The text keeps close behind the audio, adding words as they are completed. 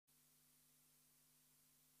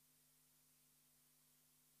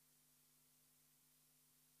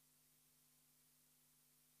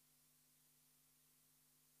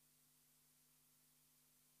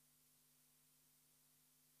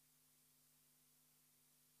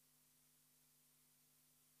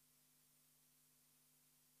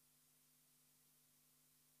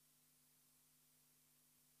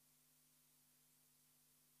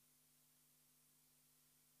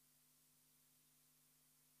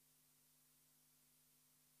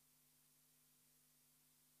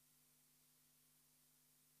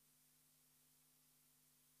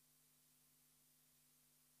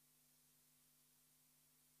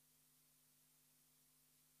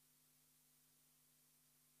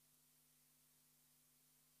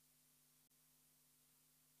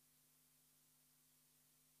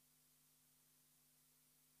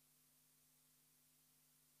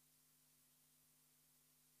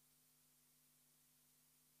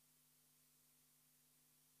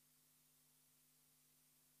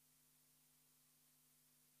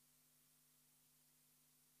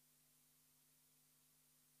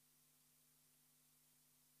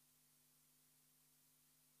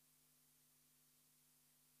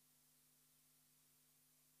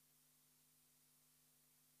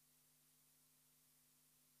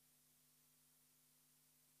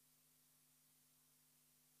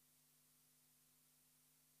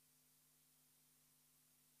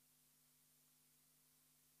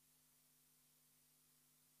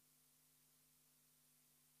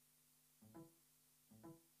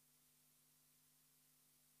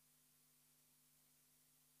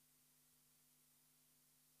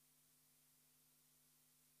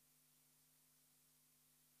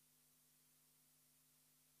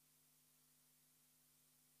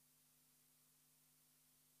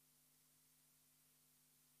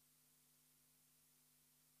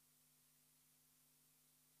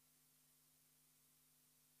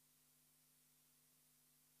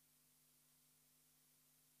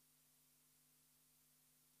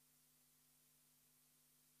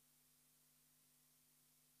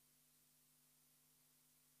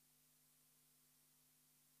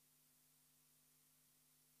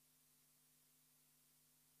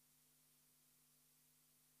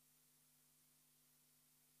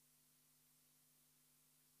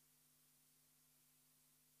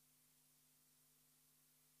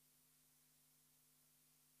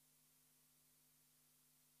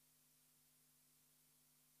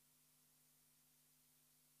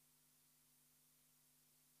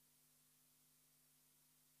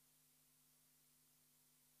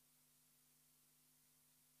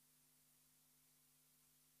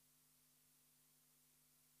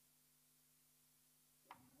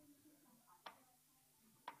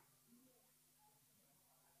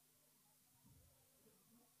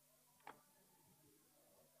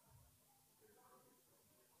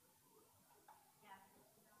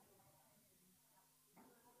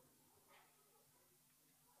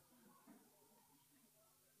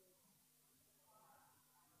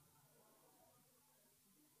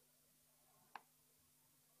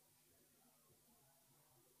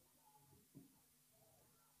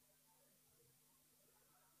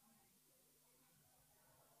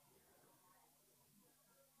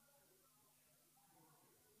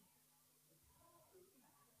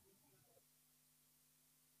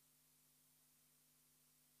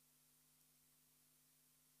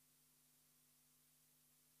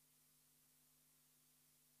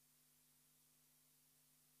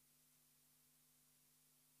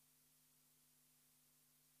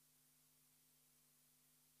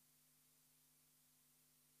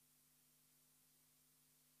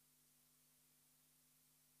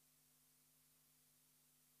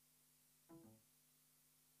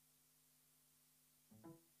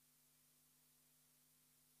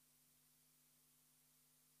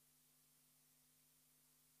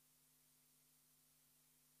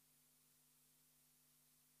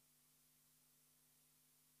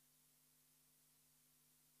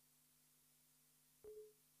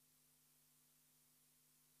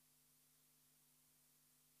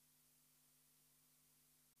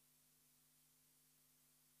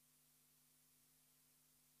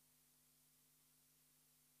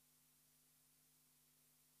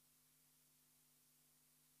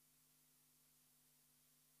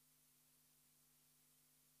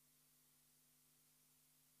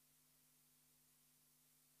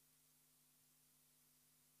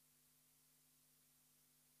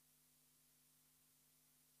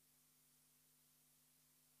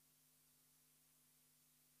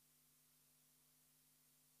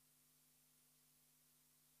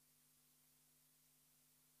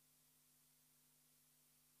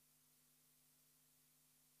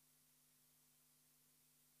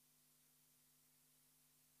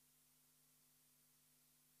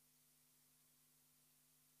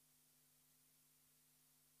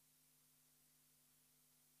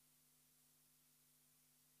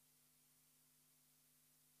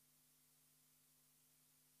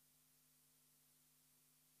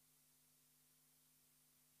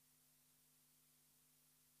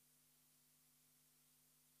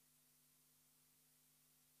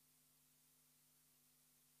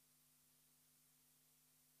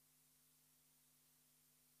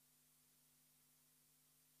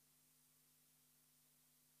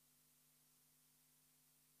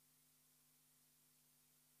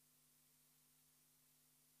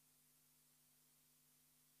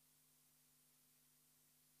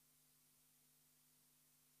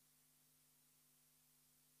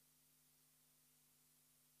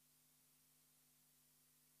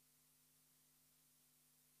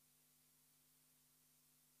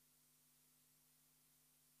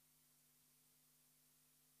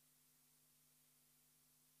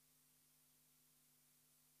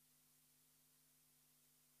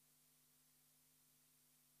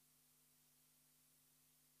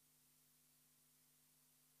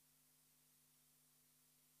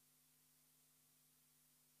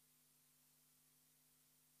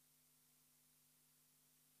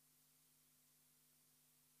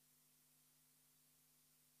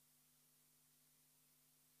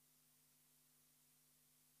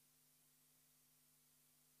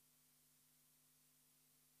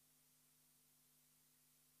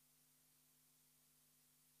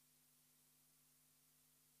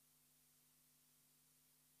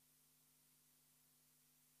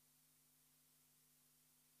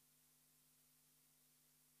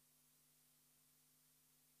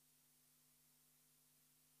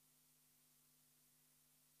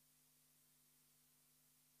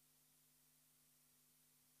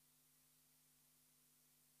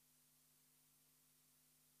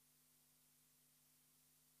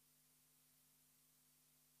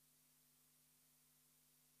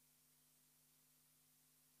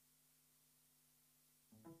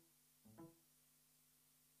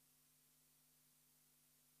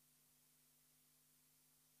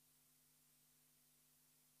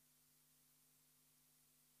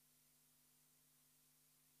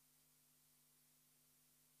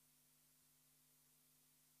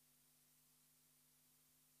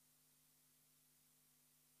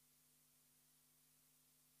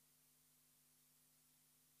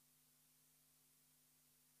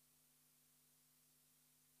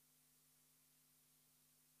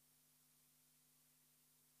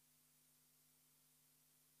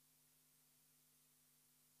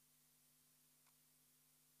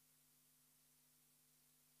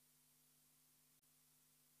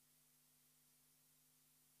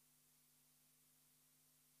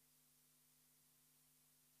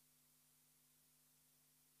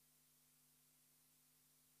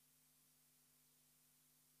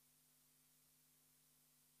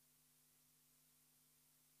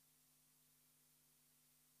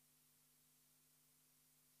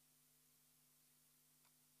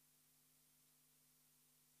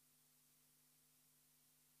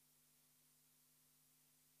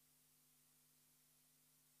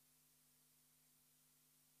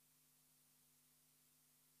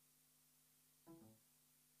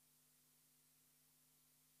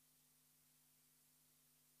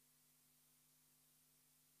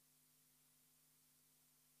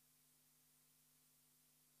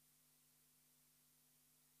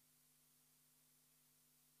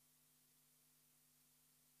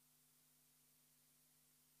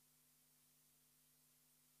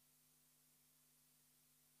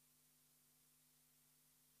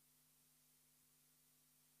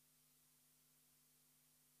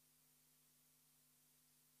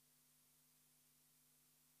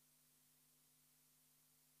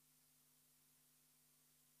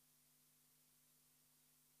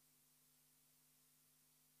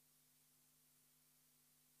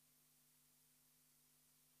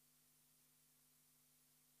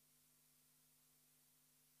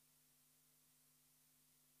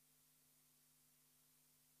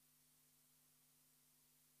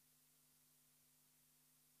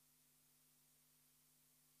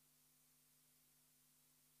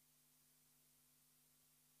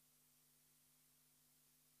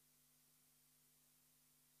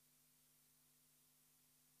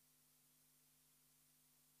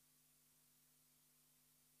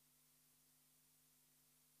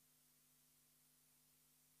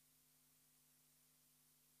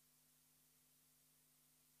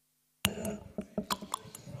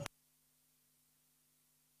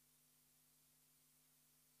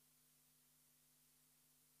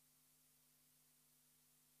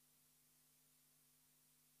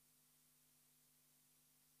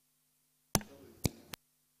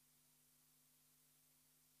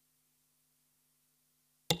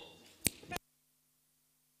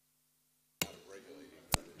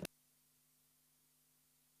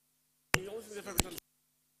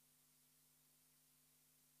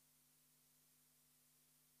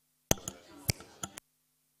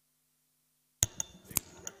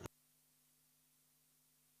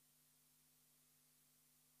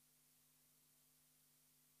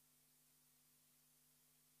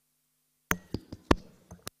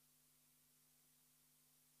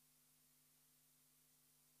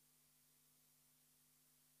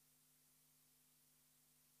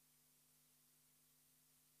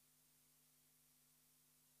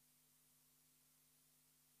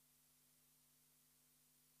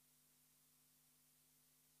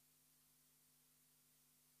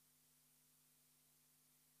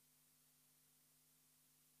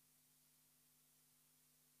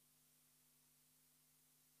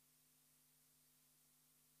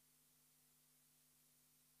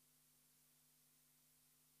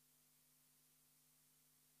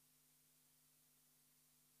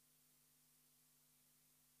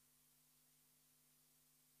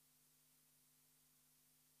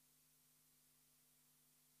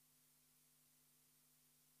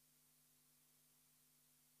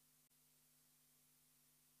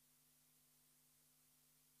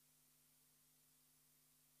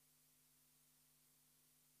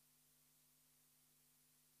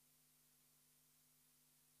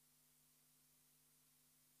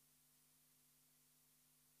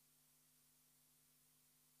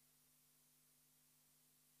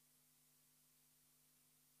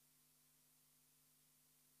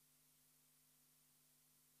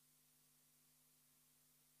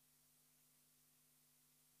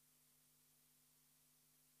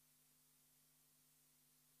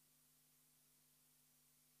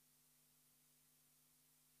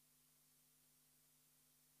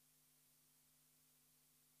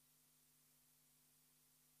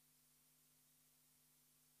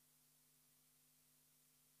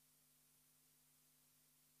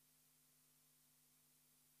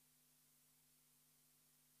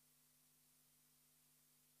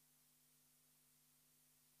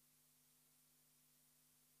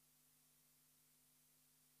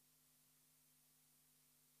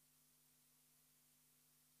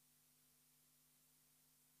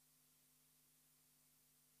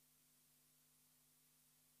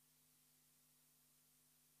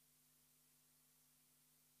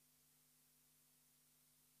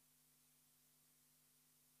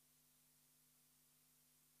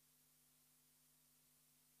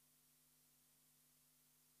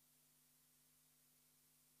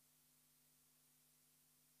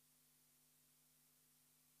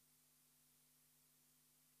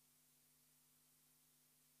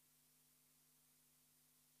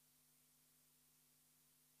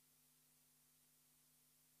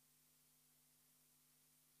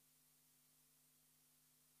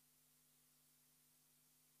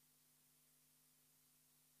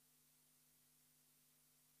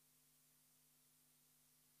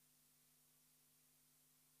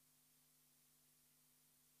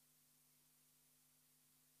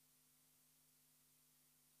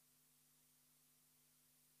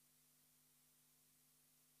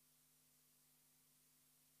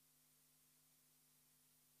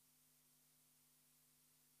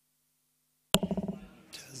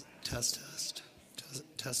Test.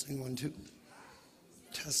 Testing, 1, 2.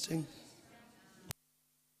 Testing.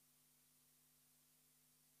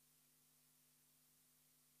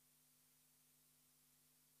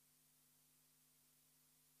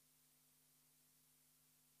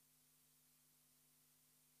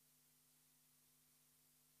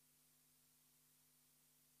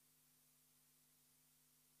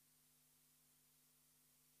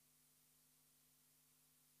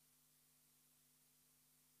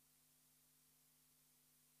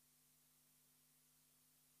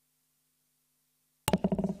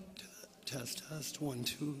 Test, 1,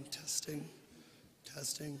 2, testing.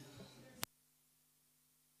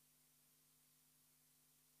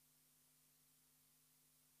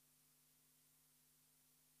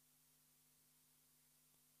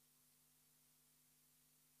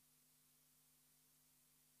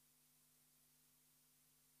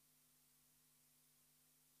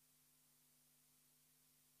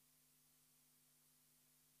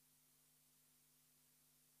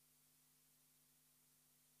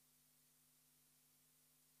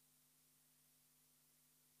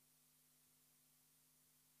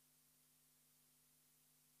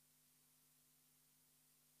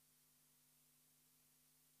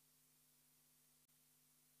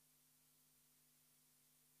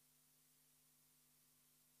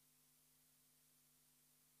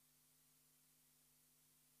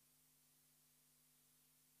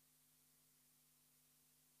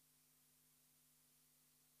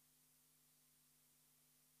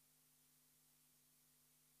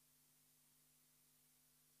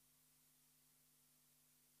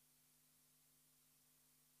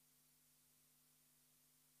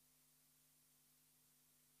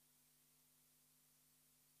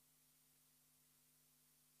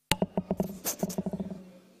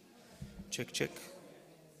 Check.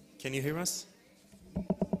 Can you hear us?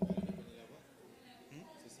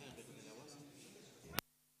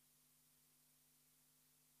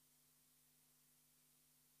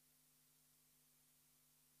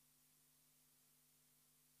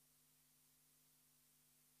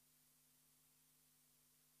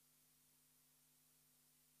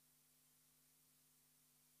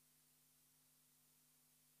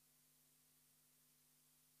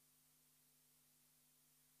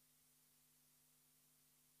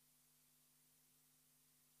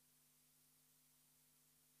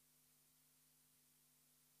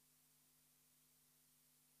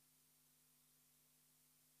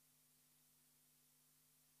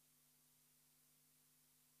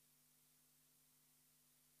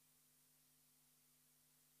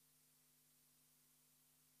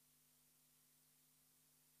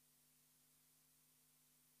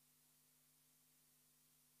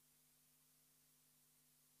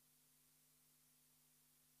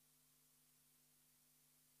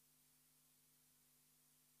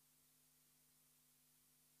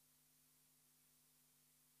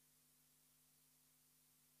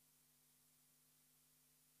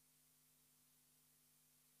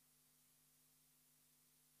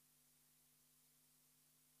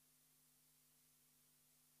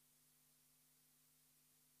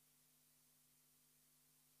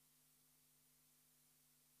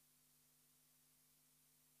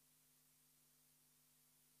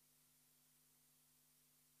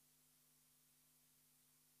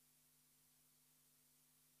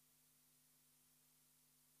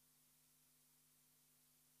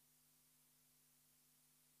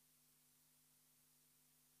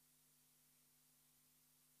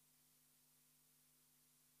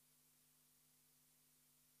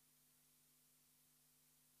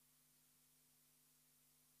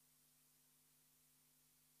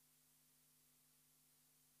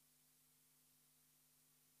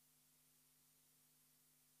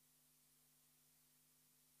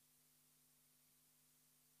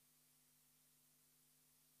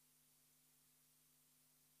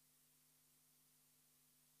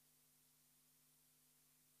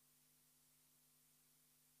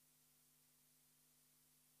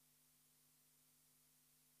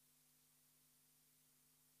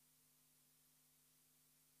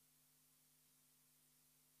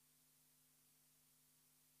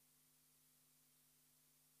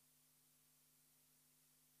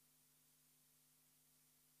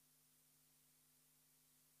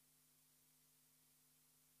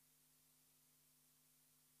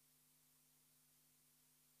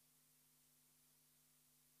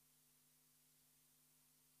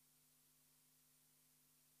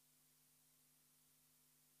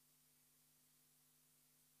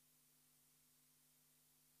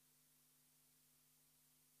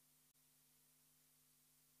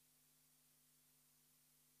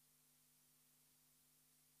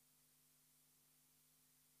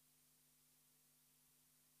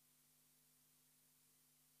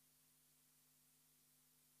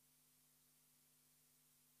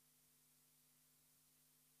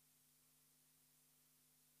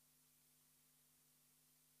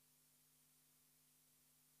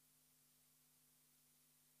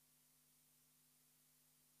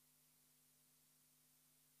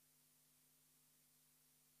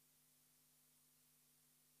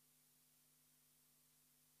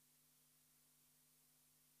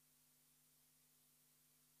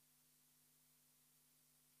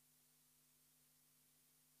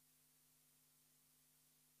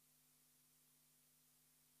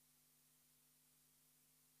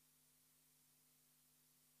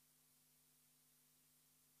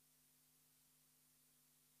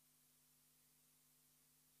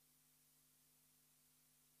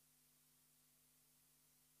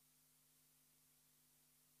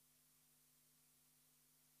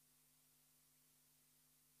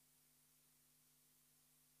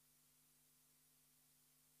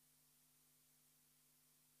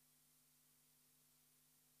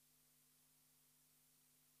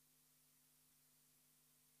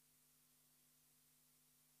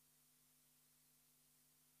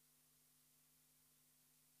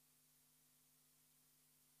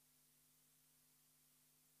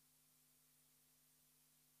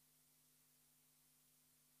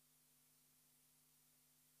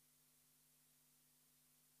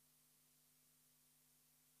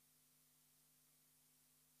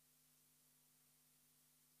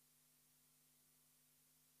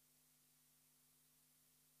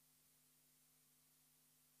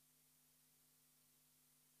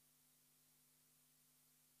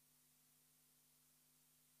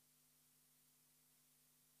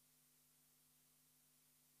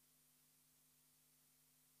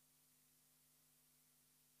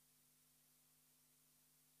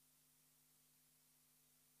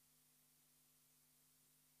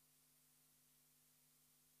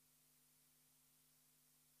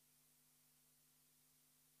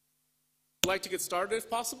 I'd like to get started if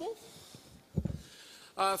possible.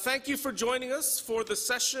 Thank you for joining us for the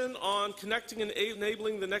session on connecting and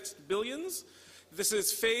enabling the next billions. This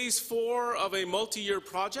is phase 4 of a multi-year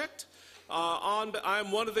project.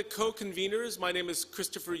 I'm one of the co-conveners. My name is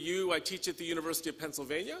Christopher Yu. I teach at the University of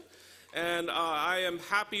Pennsylvania. And I am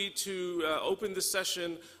happy to open this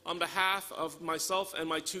session on behalf of myself and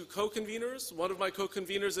my 2 co-conveners. One of my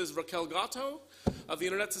co-conveners is Raquel Gatto of the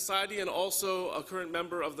Internet Society and also a current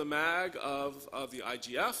member of the MAG of the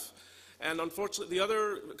IGF. And unfortunately, the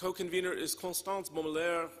other co-convener is Constance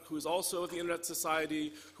Beaumelaire, who is also of the Internet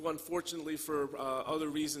Society, who unfortunately for other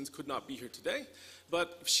reasons could not be here today.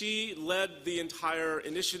 But she led the entire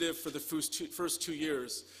initiative for the first 2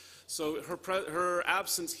 years. So her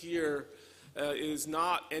absence here is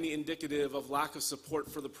not any indicative of lack of support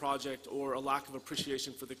for the project or a lack of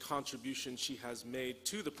appreciation for the contribution she has made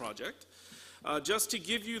to the project. Just to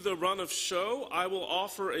give you the run of show, I will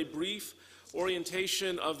offer a brief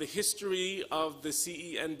orientation of the history of the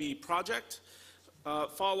CENB project,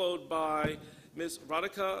 followed by Ms.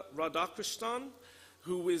 Radhika Radhakrishnan,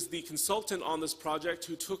 who is the consultant on this project,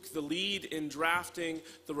 who took the lead in drafting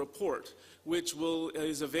the report, which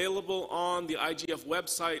is available on the IGF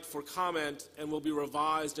website for comment and will be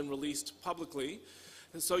revised and released publicly.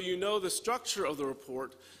 And so you know the structure of the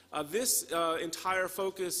report. This entire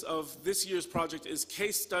focus of this year's project is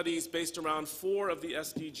case studies based around 4 of the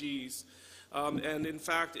SDGs. And in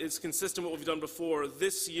fact, it's consistent with what we've done before.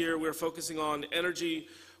 This year, we're focusing on energy,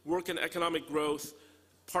 work and economic growth,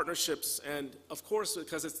 partnerships, and of course,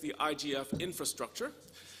 because it's the IGF infrastructure.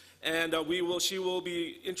 And she will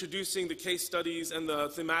be introducing the case studies and the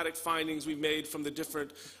thematic findings we've made from the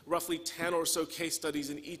different, roughly 10 or so case studies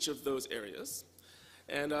in each of those areas.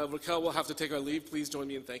 And Raquel will have to take our leave. Please join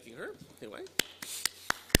me in thanking her. Anyway.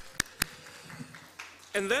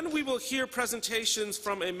 And then we will hear presentations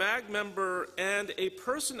from a MAG member and a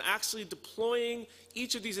person actually deploying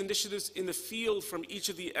each of these initiatives in the field from each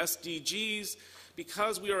of the SDGs.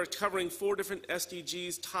 Because we are covering 4 different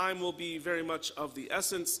SDGs, time will be very much of the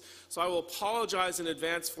essence. So I will apologize in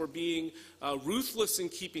advance for being ruthless in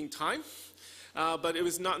keeping time. But it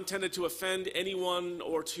was not intended to offend anyone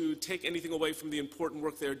or to take anything away from the important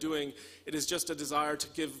work they're doing. It is just a desire to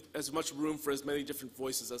give as much room for as many different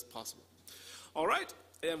voices as possible. All right,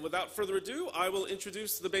 and without further ado, I will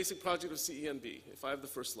introduce the basic project of CENB. If I have the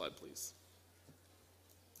first slide, please.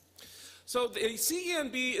 So the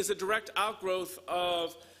CENB is a direct outgrowth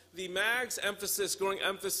of the MAG's growing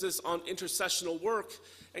emphasis on intersessional work,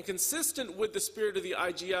 and consistent with the spirit of the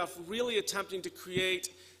IGF, really attempting to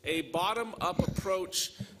create a bottom-up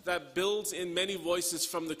approach that builds in many voices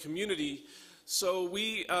from the community. So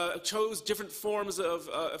we chose different forms of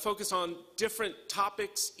focus on different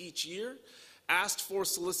topics each year, asked for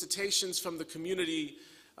solicitations from the community,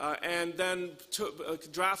 and then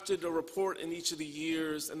drafted a report in each of the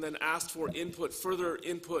years, and then asked for input, further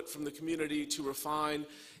input from the community to refine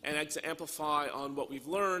and to amplify on what we've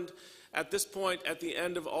learned. At this point, at the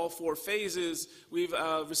end of all 4 phases, we've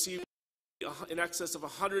received in excess of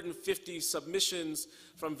 150 submissions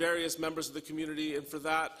from various members of the community, and for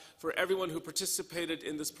that, for everyone who participated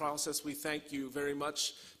in this process, we thank you very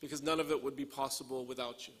much, because none of it would be possible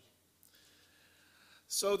without you.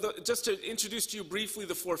 So just to introduce to you briefly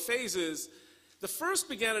the 4 phases, the first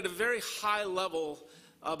began at a very high level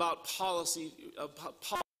about policy,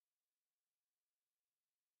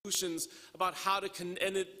 solutions about how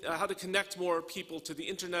to connect more people to the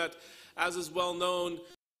internet. As is well known,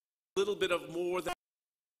 a little bit of more than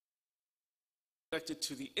connected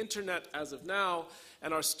to the internet as of now,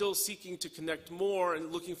 and are still seeking to connect more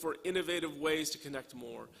and looking for innovative ways to connect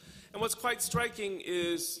more. And what's quite striking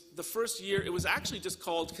is the first year, it was actually just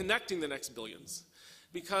called Connecting the Next Billions,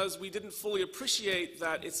 because we didn't fully appreciate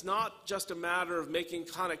that it's not just a matter of making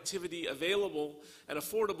connectivity available and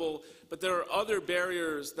affordable, but there are other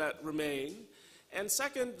barriers that remain. And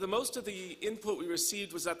second, most of the input we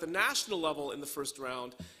received was at the national level in the first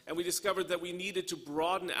round, and we discovered that we needed to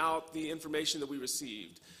broaden out the information that we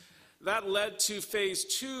received. That led to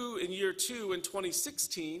phase 2 in year 2 in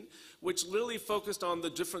 2016, which really focused on the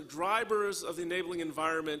different drivers of the enabling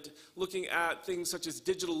environment, looking at things such as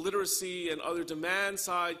digital literacy and other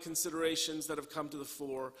demand-side considerations that have come to the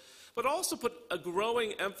fore, but also put a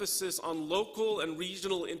growing emphasis on local and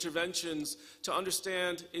regional interventions to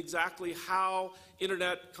understand exactly how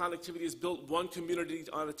internet connectivity is built one community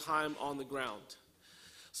at a time on the ground.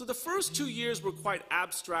 So the first 2 years were quite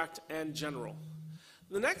abstract and general.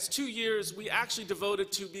 The next 2 years, we actually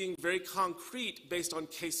devoted to being very concrete based on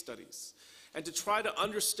case studies. and to try to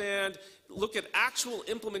understand, look at actual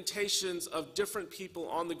implementations of different people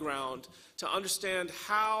on the ground to understand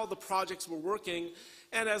how the projects were working,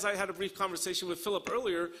 and as I had a brief conversation with Philip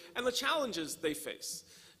earlier, and the challenges they face.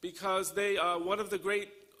 Because one of the great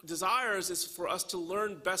desires is for us to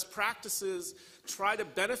learn best practices, try to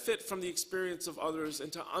benefit from the experience of others,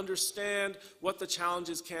 and to understand what the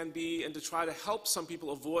challenges can be, and to try to help some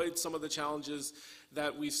people avoid some of the challenges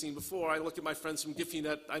that we've seen before. I look at my friends from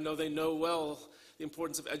GIFINet, I know they know well the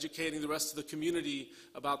importance of educating the rest of the community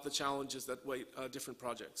about the challenges that wait different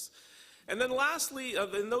projects. And then lastly,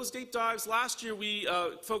 in those deep dives, last year we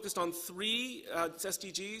focused on 3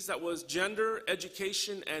 SDGs. That was gender,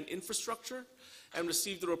 education, and infrastructure, and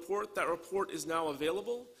received the report. That report is now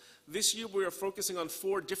available. This year we are focusing on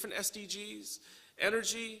 4 different SDGs: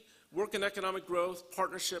 energy, work and economic growth,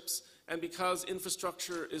 partnerships, and because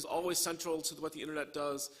infrastructure is always central to what the internet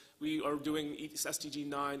does, we are doing SDG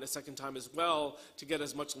 9 a second time as well to get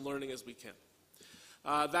as much learning as we can.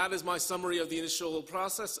 That is my summary of the initial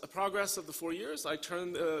progress of the 4 years. I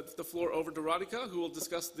turn the floor over to Radhika, who will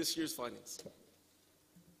discuss this year's findings.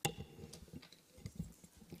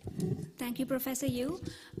 Thank you, Professor Yu.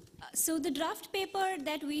 So the draft paper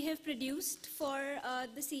that we have produced for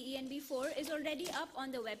the CENB4 is already up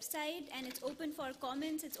on the website, and it's open for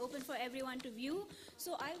comments, it's open for everyone to view.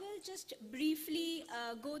 So I will just briefly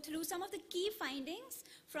go through some of the key findings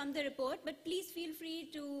from the report, but please feel free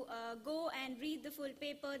to go and read the full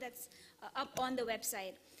paper that's up on the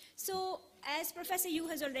website. So as Professor Yu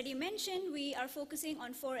has already mentioned, we are focusing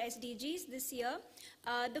on 4 SDGs this year.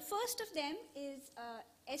 The first of them is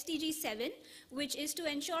SDG 7, which is to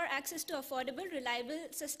ensure access to affordable, reliable,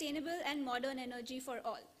 sustainable, and modern energy for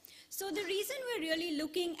all. So the reason we're really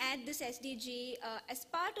looking at this SDG as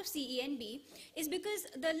part of CENB is because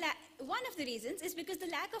one of the reasons is because the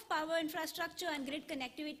lack of power infrastructure and grid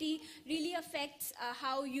connectivity really affects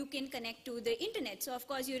how you can connect to the internet. So of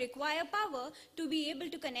course you require power to be able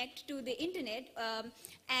to connect to the internet,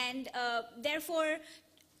 and therefore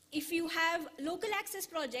if you have local access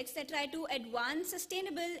projects that try to advance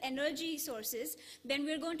sustainable energy sources, then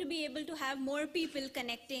we're going to be able to have more people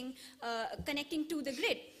connecting to the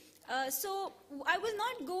grid. So I will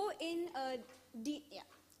not go in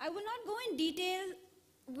detail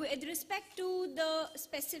with respect to the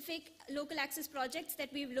specific local access projects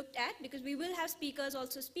that we've looked at, because we will have speakers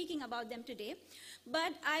also speaking about them today.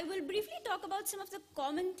 But I will briefly talk about some of the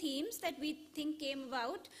common themes that we think came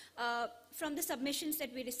about from the submissions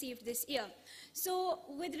that we received this year. So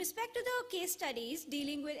with respect to the case studies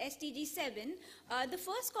dealing with SDG 7, the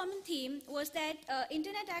first common theme was that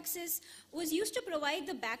internet access was used to provide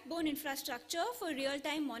the backbone infrastructure for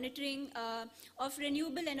real-time monitoring of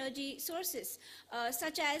renewable energy sources,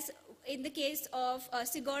 such as in the case of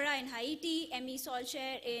Sigora in Haiti, ME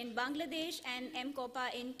Solshare in Bangladesh, and M-Copa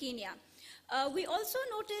in Kenya. We also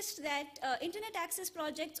noticed that internet access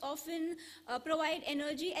projects often provide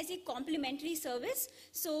energy as a complementary service,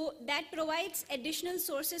 so that provides additional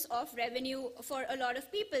sources of revenue for a lot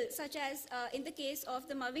of people, such as in the case of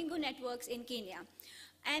the Mawingu networks in Kenya.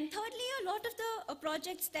 And thirdly, a lot of the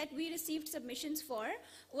projects that we received submissions for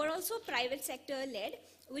were also private sector led,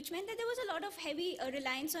 which meant that there was a lot of heavy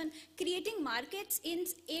reliance on creating markets in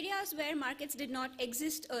areas where markets did not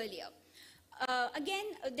exist earlier. Again,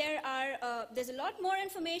 there's a lot more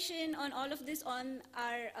information on all of this on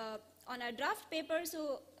our draft paper,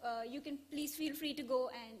 so you can please feel free to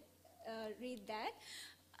go and read that.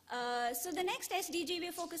 So the next SDG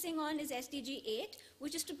we're focusing on is SDG 8,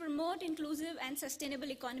 which is to promote inclusive and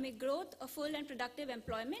sustainable economic growth, a full and productive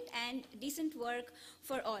employment, and decent work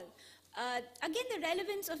for all. Again, the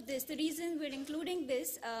relevance of this, the reason we're including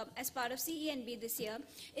this as part of CENB this year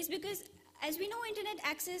is because, as we know, internet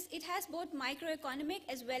access, it has both microeconomic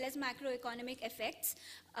as well as macroeconomic effects,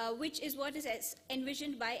 which is what is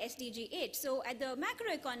envisioned by SDG 8. So at the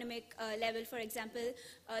macroeconomic level, for example,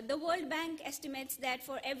 the World Bank estimates that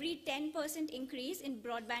for every 10% increase in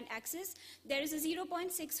broadband access, there is a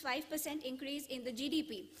 0.65% increase in the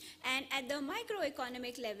GDP. And at the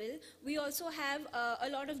microeconomic level, we also have a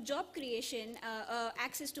lot of job creation,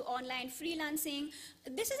 access to online freelancing.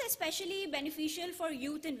 This is especially beneficial for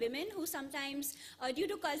youth and women who sometimes, due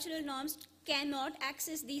to cultural norms, cannot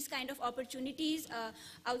access these kind of opportunities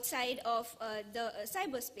outside of the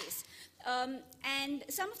cyberspace. And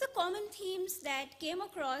some of the common themes that came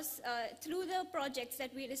across through the projects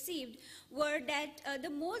that we received were that the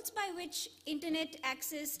modes by which internet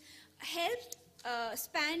access helped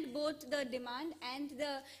span both the demand and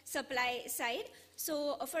the supply side.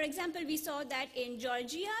 So, for example, we saw that in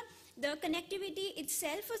Georgia, the connectivity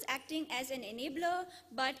itself was acting as an enabler,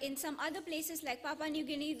 but in some other places like Papua New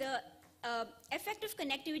Guinea, the effective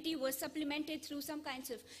connectivity was supplemented through some kinds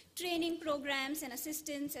of training programs and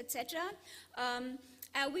assistance, etc.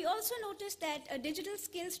 We also noticed that digital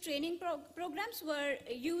skills training programs were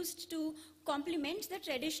used to complement the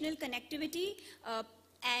traditional connectivity,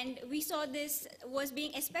 and we saw this was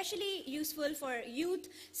being especially useful for youth,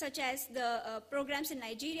 such as the programs in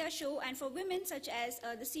Nigeria show, and for women, such as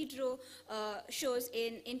the CEDRO shows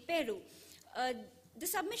in Peru. The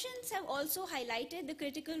submissions have also highlighted the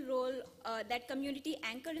critical role that community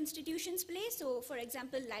anchor institutions play. So, for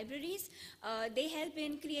example, libraries, they help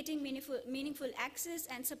in creating meaningful access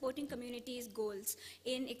and supporting communities' goals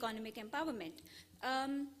in economic empowerment.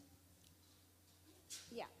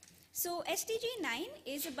 So SDG 9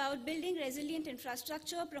 is about building resilient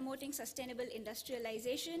infrastructure, promoting sustainable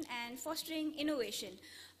industrialization, and fostering innovation.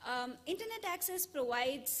 Internet access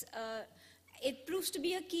provides it proves to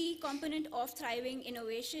be a key component of thriving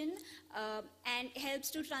innovation and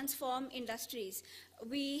helps to transform industries.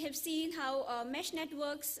 We have seen how mesh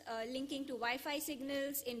networks linking to Wi-Fi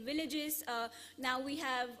signals in villages. Now we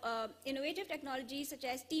have innovative technologies such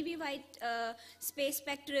as TV-wide space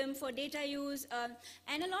spectrum for data use,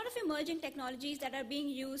 and a lot of emerging technologies that are being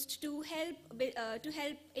used to help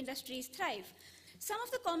industries thrive. Some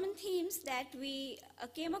of the common themes that we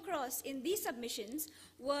came across in these submissions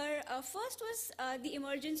were, first was the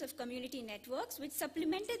emergence of community networks, which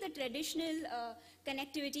supplemented the traditional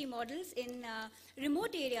connectivity models in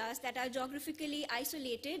remote areas that are geographically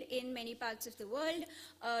isolated in many parts of the world.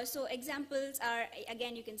 So examples are,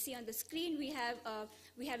 again, you can see on the screen, we have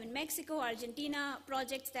in Mexico, Argentina,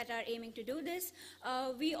 projects that are aiming to do this.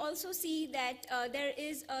 We also see that there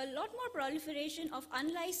is a lot more proliferation of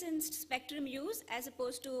unlicensed spectrum use as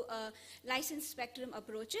opposed to licensed spectrum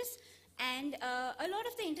approaches. And a lot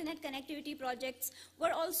of the internet connectivity projects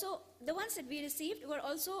were also, the ones that we received were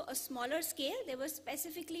also a smaller scale. They were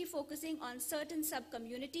specifically focusing on certain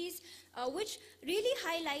sub-communities, which really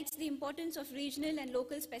highlights the importance of regional and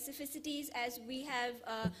local specificities, as we have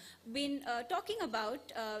been talking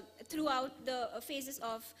about throughout the phases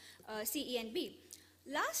of CE and B.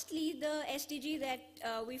 Lastly, the SDG that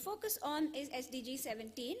we focus on is SDG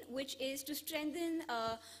 17, which is to strengthen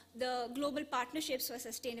the global partnerships for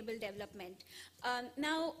sustainable development.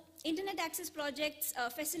 Now, internet access projects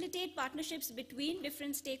facilitate partnerships between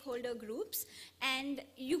different stakeholder groups, and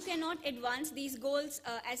you cannot advance these goals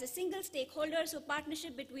as a single stakeholder, so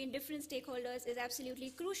partnership between different stakeholders is absolutely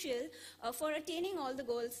crucial for attaining all the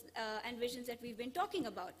goals and visions that we've been talking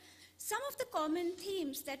about. Some of the common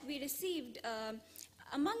themes that we received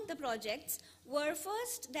among the projects were,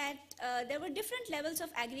 first, that there were different levels of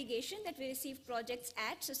aggregation that we received projects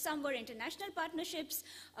at. So some were international partnerships,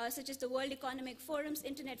 such as the World Economic Forum's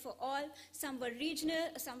Internet for All. Some were regional,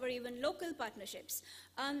 some were even local partnerships.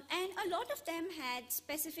 And a lot of them had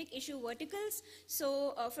specific issue verticals.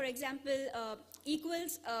 So, for example,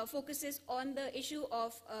 Equals focuses on the issue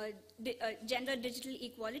of gender digital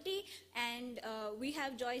equality, and we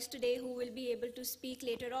have Joyce today who will be able to speak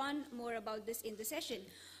later on more about this in the session.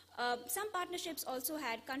 Some partnerships also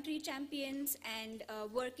had country champions and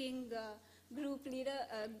working group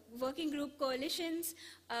coalitions,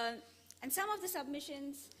 and some of the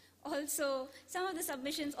submissions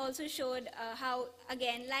also showed how,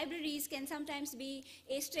 again, libraries can sometimes be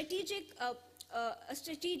a strategic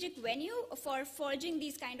venue for forging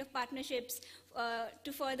these kind of partnerships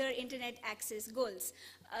to further internet access goals.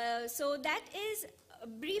 So that is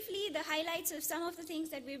briefly the highlights of some of the things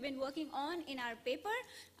that we've been working on in our paper,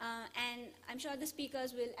 and I'm sure the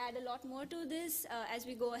speakers will add a lot more to this as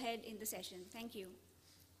we go ahead in the session. Thank you.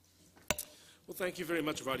 Well, thank you very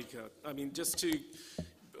much, Radhika. I mean,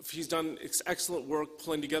 she's done excellent work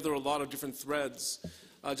pulling together a lot of different threads.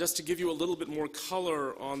 Just to give you a little bit more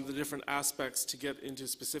color on the different aspects to get into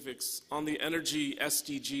specifics, on the energy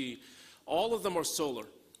SDG, all of them are solar.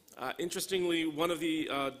 Interestingly, one of the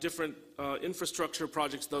different infrastructure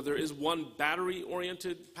projects, though, there is one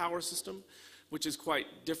battery-oriented power system, which is quite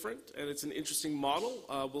different, and it's an interesting model.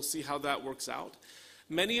 We'll see how that works out.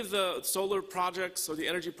 Many of the solar projects or the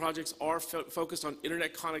energy projects are focused on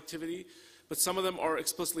internet connectivity, but some of them are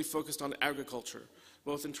explicitly focused on agriculture,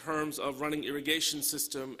 both in terms of running irrigation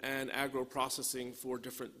system and agro-processing for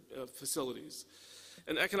different facilities.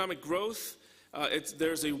 And economic growth,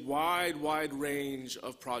 there's a wide range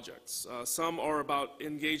of projects. Some are about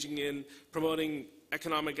engaging in promoting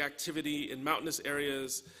economic activity in mountainous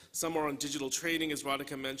areas. Some are on digital training, as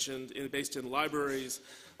Radhika mentioned, based in libraries.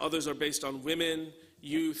 Others are based on women,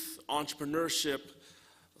 youth, entrepreneurship.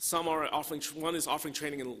 One is offering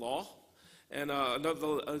training in law. And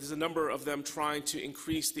there's a number of them trying to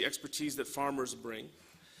increase the expertise that farmers bring.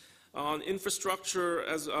 On infrastructure,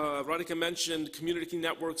 as Radhika mentioned, community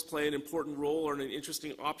networks play an important role or an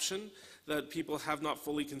interesting option that people have not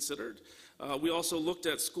fully considered. We also looked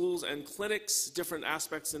at schools and clinics, different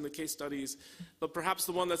aspects in the case studies, but perhaps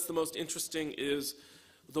the one that's the most interesting is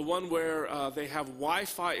the one where they have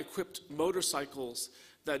Wi-Fi equipped motorcycles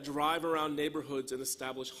that drive around neighborhoods and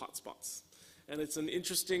establish hotspots. And it's an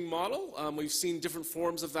interesting model. We've seen different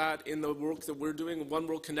forms of that in the work that we're doing. One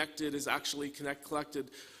World Connected is actually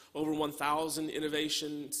collected over 1,000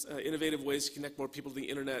 innovative ways to connect more people to the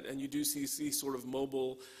internet, and you do see sort of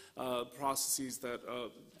mobile processes that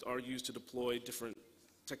are used to deploy different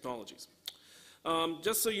technologies.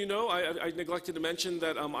 Just so you know, I neglected to mention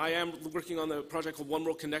that I am working on the project called One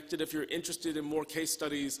World Connected. If you're interested in more case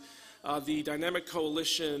studies, the Dynamic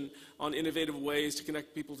Coalition on Innovative Ways to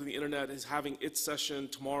Connect People to the Internet is having its session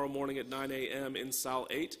tomorrow morning at 9 a.m. in Sal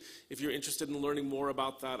 8. If you're interested in learning more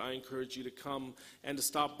about that, I encourage you to come and to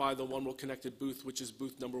stop by the One World Connected booth, which is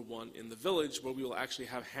booth number 1 in the village, where we will actually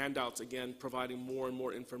have handouts, again, providing more and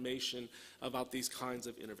more information about these kinds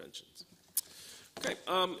of interventions. Okay,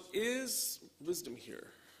 is Wisdom here?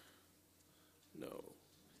 No.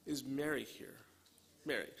 Is Mary here?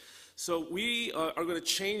 Mary. So we are going to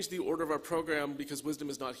change the order of our program because Wisdom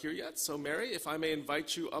is not here yet. So Mary, if I may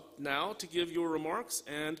invite you up now to give your remarks,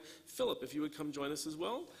 and Philip, if you would come join us as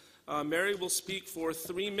well. Mary will speak for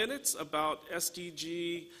 3 minutes about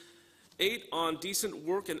SDG 8 on decent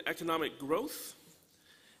work and economic growth.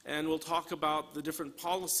 And we'll talk about the different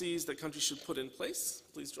policies that countries should put in place.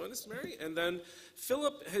 Please join us, Mary. And then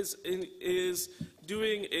Philip is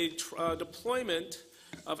doing a deployment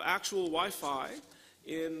of actual Wi-Fi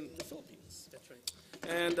in the Philippines. That's right.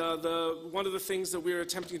 And one of the things that we're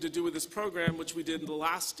attempting to do with this program, which we did in the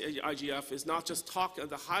last IGF, is not just talk at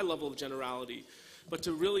the high level of generality, but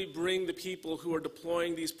to really bring the people who are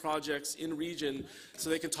deploying these projects in region so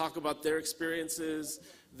they can talk about their experiences,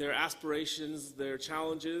 their aspirations, their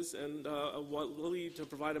challenges, and really to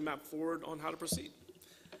provide a map forward on how to proceed.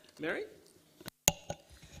 Mary?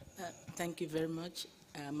 Thank you very much.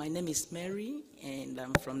 My name is Mary, and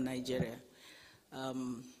I'm from Nigeria.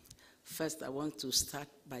 First, I want to start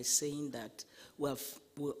by saying that we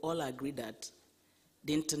all agree that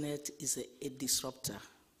the internet is a disruptor.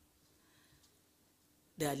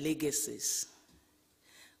 There are legacies,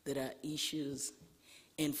 there are issues,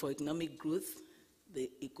 and for economic growth,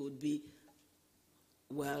 it could be,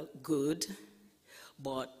 well, good,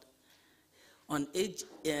 but on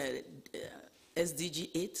SDG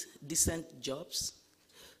 8, decent jobs,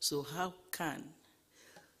 so how can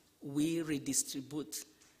we redistribute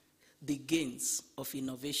the gains of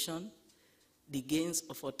innovation, the gains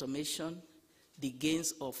of automation, the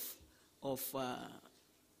gains of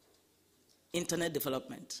internet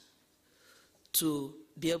development to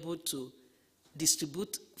be able to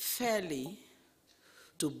distribute fairly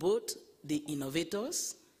to both the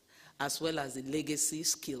innovators as well as the legacy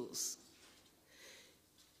skills.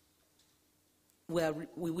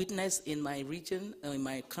 We witnessed in my region, in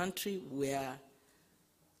my country, where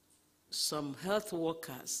some health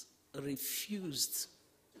workers refused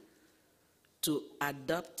to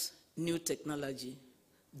adopt new technology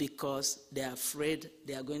because they are afraid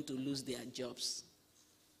they are going to lose their jobs.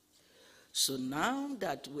 So now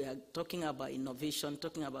that we are talking about innovation,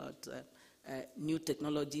 talking about new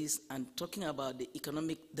technologies, and talking about the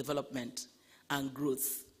economic development and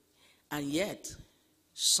growth, and yet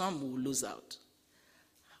some will lose out.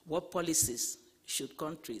 What policies should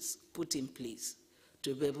countries put in place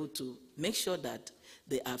to be able to make sure that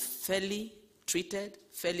they are fairly treated,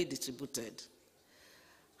 fairly distributed?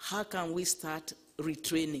 How can we start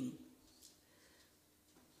retraining?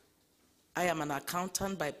 I am an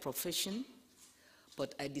accountant by profession,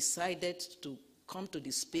 but I decided to come to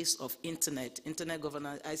the space of internet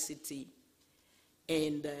governance, ICT,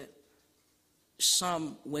 and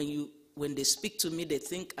some, when they speak to me, they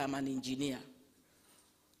think I'm an engineer.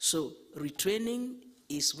 So retraining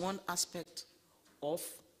is one aspect of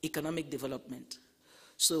economic development.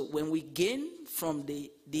 So when we gain from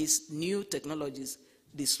these new technologies,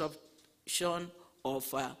 disruption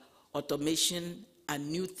of automation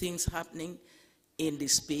and new things happening in the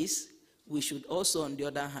space, we should also, on the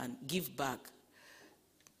other hand, give back.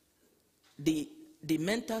 The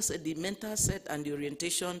mental set and the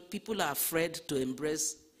orientation, people are afraid to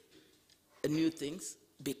embrace new things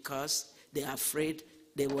because they are afraid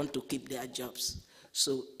they want to keep their jobs.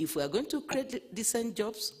 So if we are going to create decent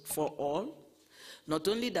jobs for all, not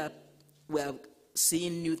only that we are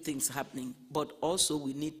seeing new things happening, but also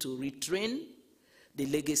we need to retrain the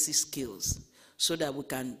legacy skills so that we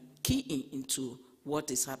can key into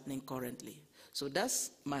what is happening currently. So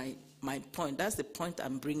that's my point. That's the point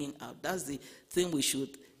I'm bringing out. That's the thing we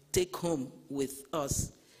should take home with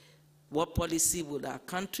us. What policy with our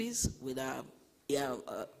countries, with our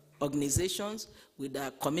organizations, with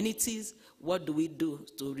our communities, what do we do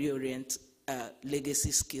to reorient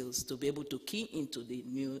legacy skills to be able to key into the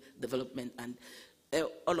new development, and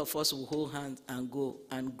all of us will hold hands and go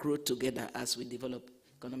and grow together as we develop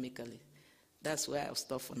economically. That's where I'll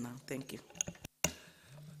stop for now. Thank you.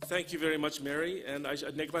 Thank you very much, Mary. And I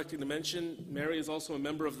neglected to mention, Mary is also a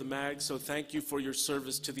member of the MAG, so thank you for your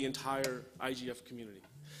service to the entire IGF community.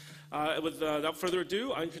 Without further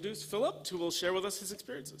ado, I introduce Philip, who will share with us his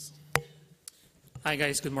experiences. Hi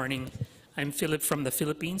guys, good morning. I'm Philip from the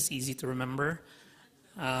Philippines, easy to remember.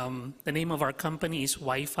 The name of our company is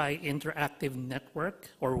Wi-Fi Interactive Network,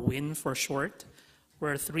 or WIN for short.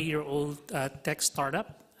 We're a 3-year-old tech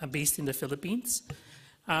startup based in the Philippines.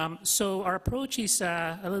 So our approach is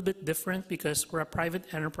a little bit different because we're a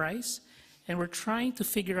private enterprise, and we're trying to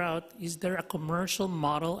figure out, is there a commercial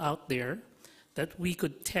model out there that we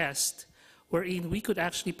could test wherein we could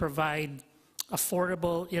actually provide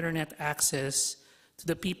affordable internet access to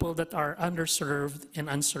the people that are underserved and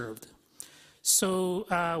unserved.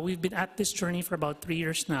 So we've been at this journey for about 3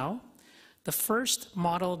 years now. The first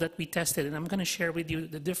model that we tested, and I'm going to share with you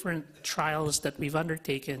the different trials that we've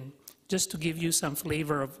undertaken just to give you some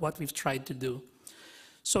flavor of what we've tried to do.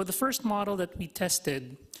 So the first model that we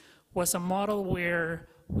tested was a model where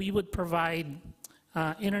we would provide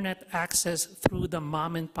internet access through the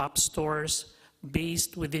mom and pop stores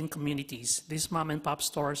based within communities. These mom and pop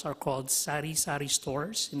stores are called sari-sari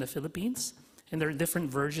stores in the Philippines, and there are different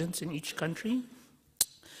versions in each country.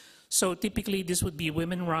 So typically this would be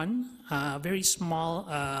women-run, very small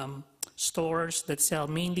stores that sell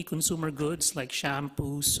mainly consumer goods like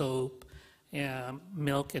shampoo, soap,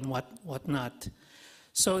 milk, and whatnot.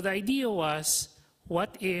 So the idea was,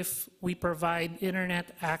 what if we provide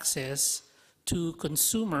internet access to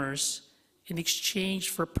consumers in exchange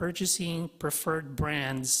for purchasing preferred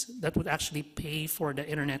brands that would actually pay for the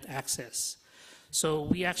internet access? So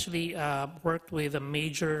we actually worked with a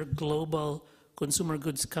major global consumer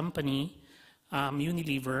goods company,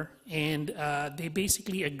 Unilever, and they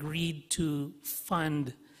basically agreed to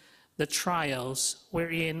fund the trials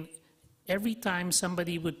wherein every time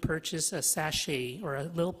somebody would purchase a sachet or a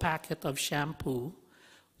little packet of shampoo,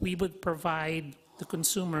 we would provide the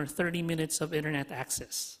consumer 30 minutes of internet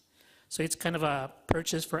access. So it's kind of a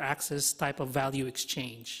purchase for access type of value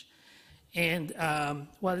exchange. And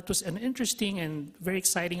while it was an interesting and very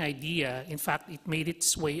exciting idea, in fact, it made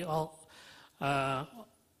its way all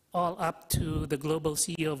up to the global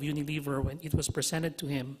CEO of Unilever when it was presented to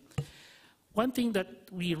him. One thing that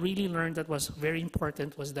we really learned that was very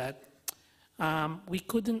important was that we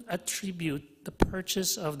couldn't attribute the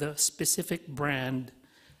purchase of the specific brand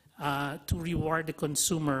to reward the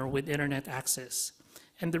consumer with internet access.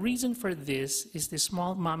 And the reason for this is the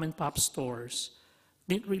small mom and pop stores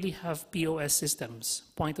didn't really have POS systems,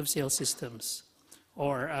 point of sale systems,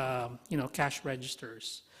 or cash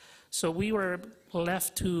registers. So we were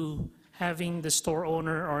left to having the store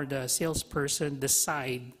owner or the salesperson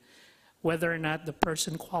decide whether or not the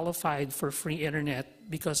person qualified for free internet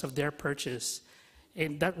because of their purchase.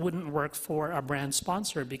 And that wouldn't work for a brand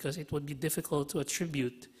sponsor because it would be difficult to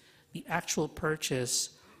attribute the actual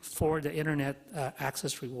purchase for the internet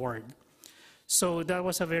access reward. So that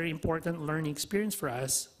was a very important learning experience for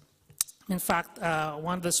us. In fact,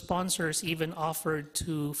 one of the sponsors even offered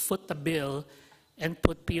to foot the bill and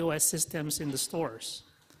put POS systems in the stores.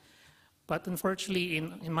 But unfortunately,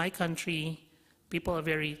 in my country, people are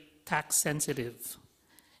very tax sensitive.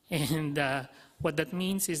 And what that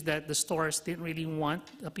means is that the stores didn't really want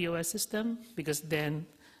a POS system because then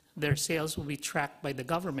their sales will be tracked by the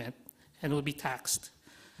government and will be taxed.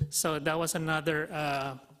 So that was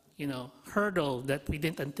another hurdle that we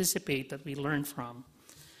didn't anticipate that we learned from.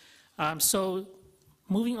 So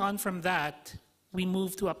moving on from that, we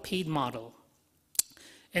moved to a paid model.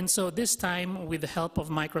 And so this time, with the help of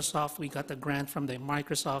Microsoft, we got a grant from the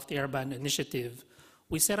Microsoft Airband Initiative.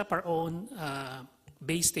 We set up our own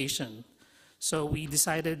base station. So we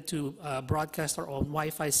decided to broadcast our own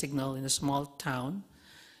Wi-Fi signal in a small town.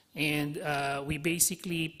 And we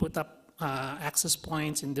basically put up access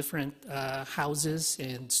points in different houses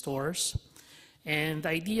and stores. And the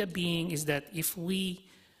idea being is that if we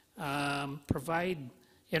provide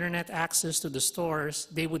internet access to the stores,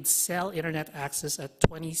 they would sell internet access at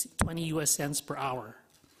 20 US cents per hour.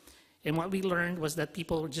 And what we learned was that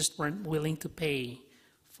people just weren't willing to pay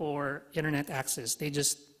for internet access. They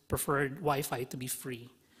just preferred Wi-Fi to be free.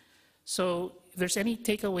 So if there's any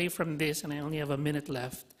takeaway from this, and I only have a minute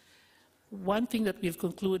left, one thing that we've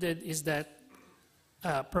concluded is that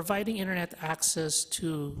providing internet access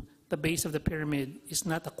to the base of the pyramid is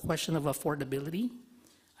not a question of affordability.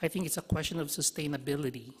 I think it's a question of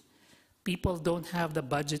sustainability. People don't have the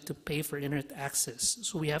budget to pay for internet access,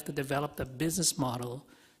 so we have to develop the business model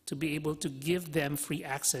to be able to give them free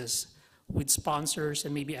access with sponsors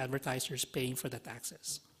and maybe advertisers paying for that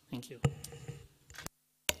access. Thank you.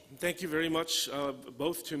 Thank you very much,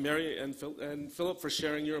 both to Mary and Philip, for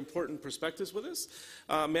sharing your important perspectives with us.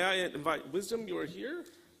 May I invite Wisdom? You are here?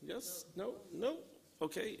 Yes? No? No?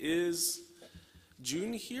 Okay. Is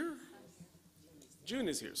June here? June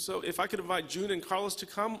is here. So if I could invite June and Carlos to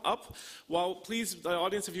come up, while please, the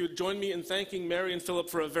audience, if you would join me in thanking Mary and Philip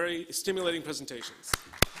for a very stimulating presentations.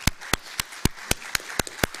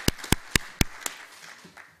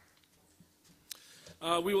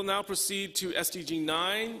 We will now proceed to SDG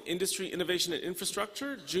 9, Industry, Innovation, and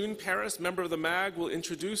Infrastructure. June Paris, member of the MAG, will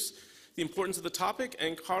introduce the importance of the topic,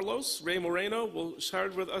 and Carlos Ray Moreno will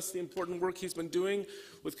share with us the important work he's been doing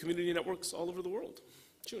with community networks all over the world.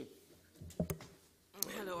 June.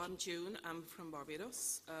 Hello, I'm June. I'm from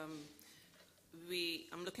Barbados.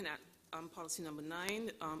 I'm looking at policy number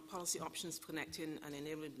 9, policy options for connecting and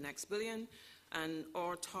enabling the next billion. And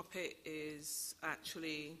our topic is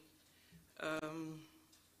actually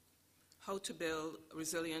how to build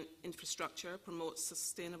resilient infrastructure, promote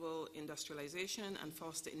sustainable industrialization, and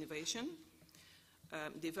foster innovation.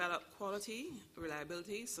 Develop quality,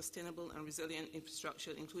 reliability, sustainable and resilient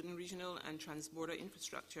infrastructure, including regional and transborder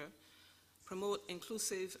infrastructure. Promote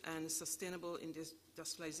inclusive and sustainable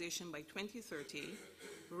industrialization by 2030,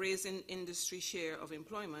 raising industry share of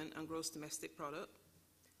employment and gross domestic product.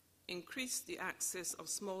 Increase the access of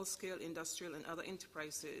small-scale industrial and other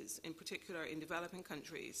enterprises, in particular in developing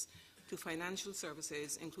countries, to financial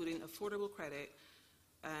services, including affordable credit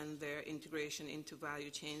and their integration into value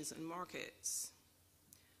chains and markets.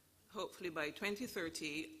 Hopefully by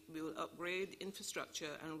 2030, we will upgrade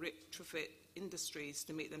infrastructure and retrofit industries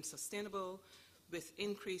to make them sustainable with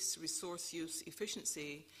increased resource use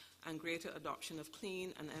efficiency and greater adoption of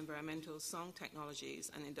clean and environmental sound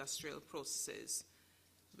technologies and industrial processes,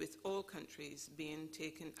 with all countries being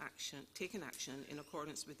taken action in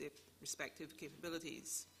accordance with their respective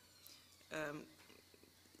capabilities.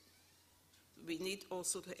 We need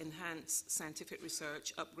also to enhance scientific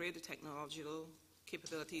research, upgrade the technological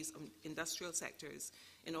capabilities of industrial sectors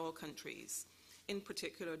in all countries, in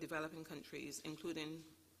particular developing countries, including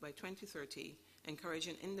by 2030,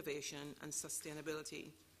 encouraging innovation and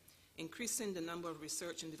sustainability, increasing the number of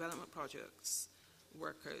research and development projects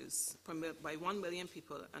workers by 1 million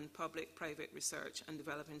people and public-private research and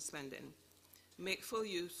development spending.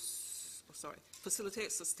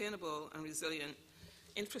 Facilitate sustainable and resilient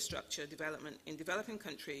infrastructure development in developing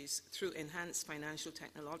countries through enhanced financial,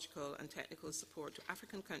 technological, and technical support to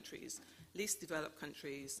African countries, least developed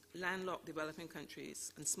countries, landlocked developing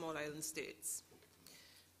countries, and small island states.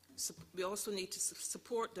 We also need to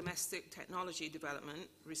support domestic technology development,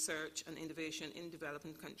 research, and innovation in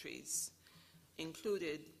developing countries,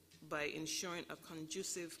 included by ensuring a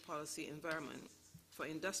conducive policy environment for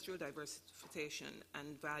industrial diversification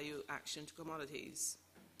and value action to commodities.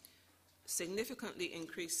 Significantly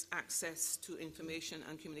increase access to information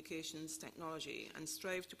and communications technology and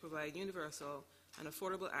strive to provide universal and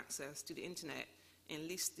affordable access to the internet in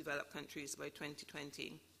least developed countries by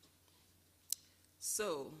 2020.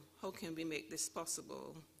 So, how can we make this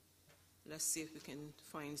possible? Let's see if we can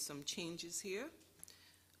find some changes here.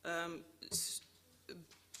 How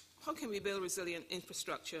can we build resilient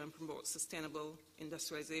infrastructure and promote sustainable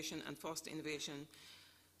industrialization and foster innovation?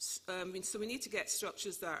 So we need to get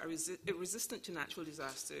structures that are resistant to natural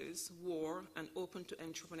disasters, war, and open to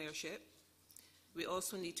entrepreneurship. We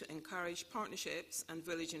also need to encourage partnerships and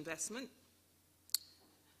village investment,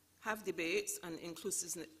 have debates and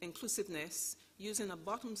inclusiveness using a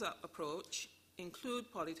bottoms-up approach,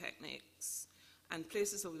 include polytechnics and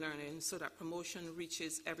places of learning so that promotion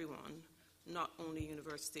reaches everyone, not only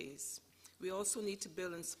universities. We also need to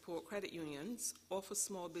build and support credit unions, offer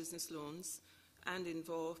small business loans, and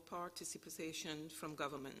involve participation from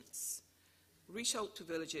governments. Reach out to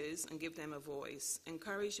villages and give them a voice.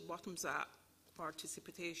 Encourage bottoms-up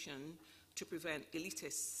participation to prevent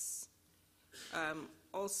elitists.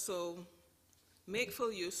 Also, make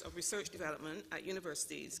full use of research development at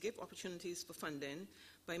universities. Give opportunities for funding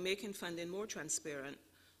by making funding more transparent.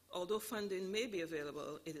 Although funding may be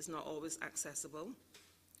available, it is not always accessible.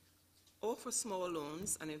 Offer small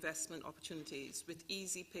loans and investment opportunities with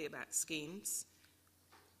easy payback schemes.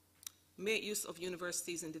 Make use of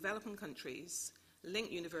universities in developing countries.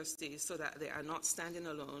 Link universities so that they are not standing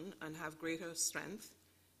alone and have greater strength.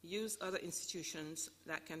 use other institutions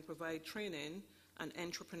that can provide training and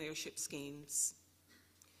entrepreneurship schemes.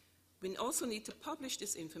 We also need to publish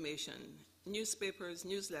this information. Newspapers,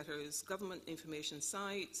 newsletters, government information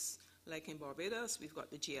sites, like in Barbados, we've got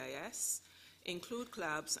the GIS, include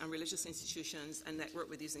clubs and religious institutions and network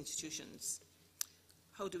with these institutions.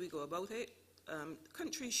 How do we go about it?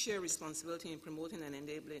 Countries share responsibility in promoting and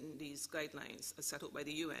enabling these guidelines as set out by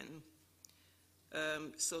the UN.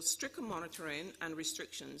 So stricter monitoring and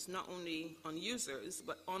restrictions, not only on users,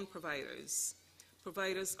 but on providers.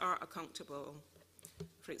 Providers are accountable.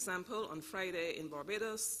 For example, on Friday in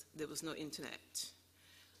Barbados, there was no internet.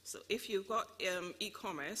 So if you've got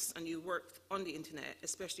e-commerce and you work on the internet,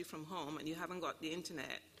 especially from home, and you haven't got the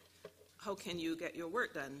internet, how can you get your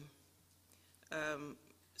work done?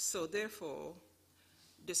 So therefore,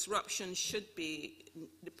 disruption should be,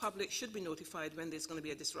 the public should be notified when there's going to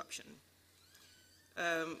be a disruption.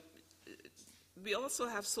 We also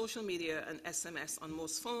have social media and SMS on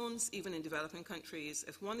most phones, even in developing countries.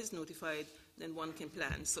 If one is notified, then one can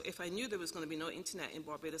plan. So if I knew there was going to be no internet in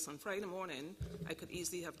Barbados on Friday morning, I could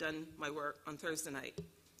easily have done my work on Thursday night.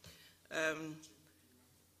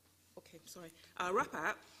 I'll wrap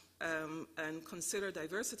up and consider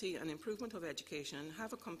diversity and improvement of education.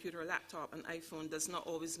 Have a computer, laptop, and iPhone does not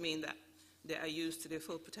always mean that they are used to their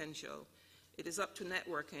full potential. It is up to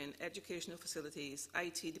networking, educational facilities,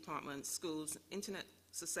 IT departments, schools, internet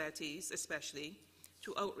societies especially,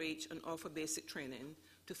 to outreach and offer basic training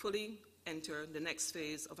to fully enter the next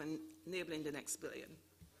phase of enabling the next billion.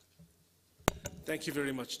 Thank you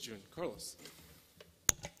very much, June. Carlos.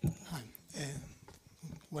 Hi.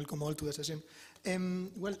 Welcome all to the session.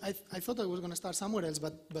 Well, I thought I was going to start somewhere else,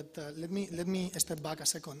 but let me step back a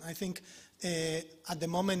second. I think at the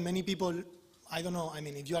moment many people, I don't know, I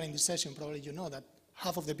mean, if you are in this session, probably you know that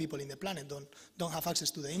half of the people in the planet don't have access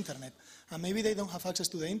to the internet. And maybe they don't have access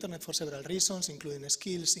to the internet for several reasons, including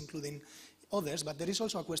skills, including others, but there is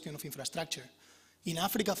also a question of infrastructure. In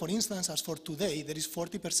Africa, for instance, as for today, there is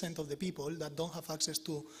 40% of the people that don't have access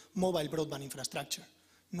to mobile broadband infrastructure.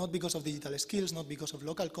 Not because of digital skills, not because of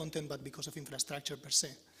local content, but because of infrastructure per se.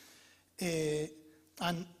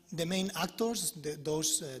 And the main actors,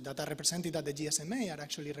 those that are represented at the GSMA, are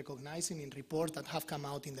actually recognizing in reports that have come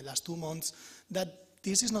out in the last 2 months that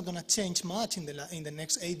this is not going to change much in the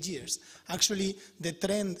next 8 years. Actually, the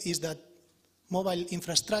trend is that mobile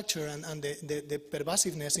infrastructure and the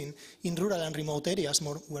pervasiveness in rural and remote areas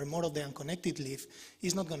where more of the unconnected live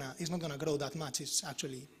is not going to grow that much. It's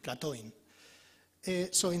actually plateauing.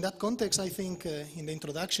 So in that context, I think in the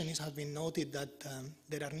introduction it has been noted that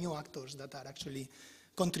there are new actors that are actually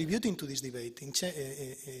contributing to this debate,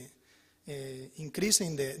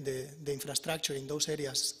 increasing the infrastructure in those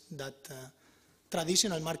areas that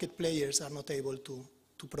traditional market players are not able to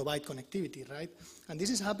provide connectivity, right? And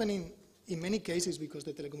this is happening in many cases because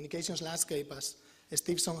the telecommunications landscape, as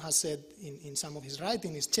Stevenson has said in some of his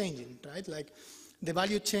writing, is changing, right? Like, the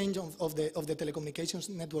value chain of the telecommunications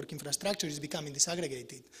network infrastructure is becoming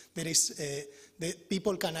disaggregated. There is,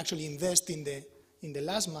 people can actually invest in the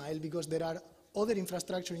last mile because there are other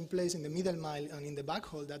infrastructure in place in the middle mile and in the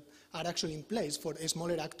backhaul that are actually in place for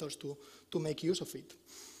smaller actors to make use of it.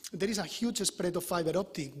 There is a huge spread of fiber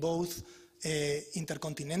optic, both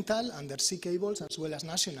intercontinental, undersea cables, as well as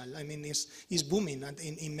national. I mean, it's booming, and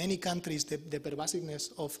in many countries the pervasiveness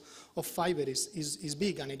of fiber is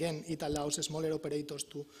big, and again, it allows smaller operators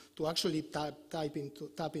to actually tap into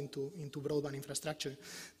broadband infrastructure.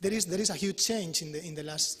 There is a huge change in the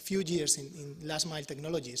last few years in last mile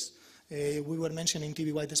technologies. We were mentioning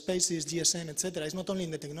TV white spaces, GSM, etc. It's not only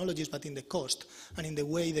in the technologies, but in the cost and in the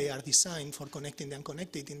way they are designed for connecting the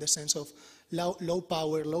unconnected, in the sense of low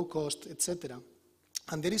power, low cost, etc.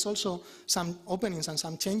 And there is also some openings and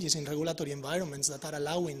some changes in regulatory environments that are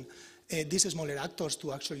allowing these smaller actors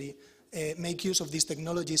to actually make use of these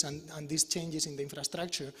technologies and these changes in the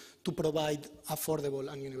infrastructure to provide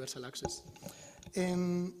affordable and universal access.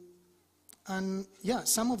 And yeah,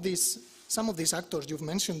 some of these actors, you've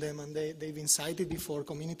mentioned them, and they've been cited before,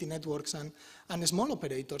 community networks and small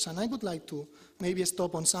operators. And I would like to maybe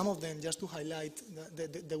stop on some of them just to highlight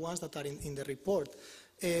the ones that are in the report,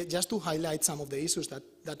 just to highlight some of the issues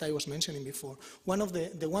that I was mentioning before. One of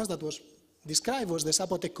the ones that was described was the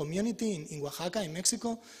Zapotec community in Oaxaca, in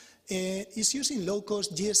Mexico, is using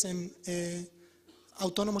low-cost GSM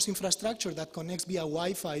autonomous infrastructure that connects via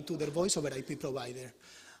Wi-Fi to their voice over IP provider.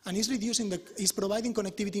 And is providing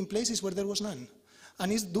connectivity in places where there was none.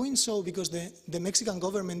 And it's doing so because the Mexican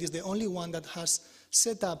government is the only one that has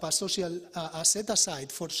set up a set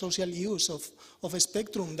aside for social use of a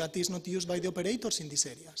spectrum that is not used by the operators in these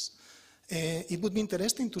areas. it would be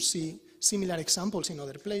interesting to see similar examples in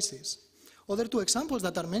other places. Other two examples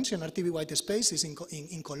that are mentioned are TV white spaces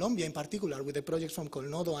in Colombia in particular, with the projects from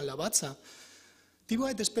Colnodo and Lavazza. TV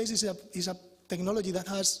white space is a technology that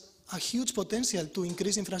has a huge potential to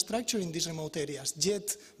increase infrastructure in these remote areas,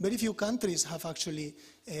 yet very few countries have actually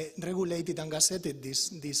regulated and gazetted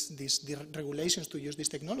these regulations to use these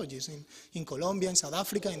technologies. In Colombia, in South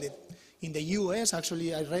Africa, in the US,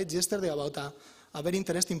 actually I read yesterday about a very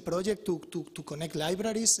interesting project to connect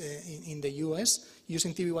libraries in the US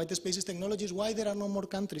using TV white spaces technologies. Why there are no more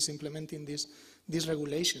countries implementing these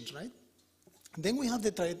regulations, right? Then we have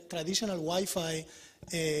the traditional Wi-Fi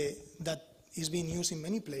that is being used in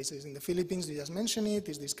many places. In the Philippines, you just mentioned it,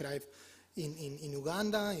 it's described in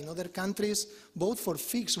Uganda, in other countries, both for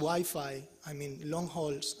fixed Wi-Fi, I mean long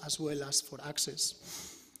hauls, as well as for access.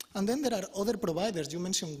 And then there are other providers. You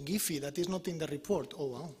mentioned Giphy, that is not in the report. Oh,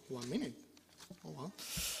 wow, 1 minute. Oh, wow.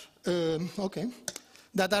 Okay.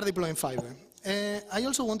 That are deploying fiber. I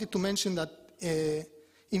also wanted to mention that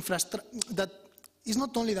it's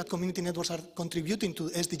not only that community networks are contributing to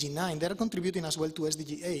SDG 9, they are contributing as well to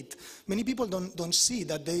SDG 8. Many people don't see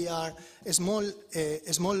that they are small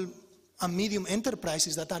and medium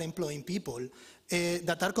enterprises that are employing people,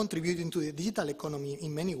 that are contributing to the digital economy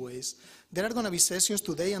in many ways. There are going to be sessions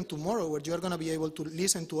today and tomorrow where you are going to be able to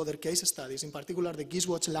listen to other case studies, in particular the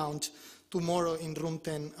GizWatch launch tomorrow in room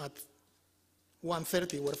 10 at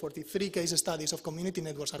 1:30, where 43 case studies of community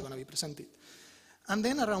networks are going to be presented. And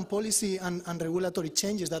then around policy and regulatory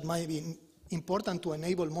changes that might be important to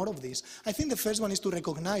enable more of this. I think the first one is to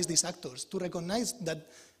recognize these actors, to recognize that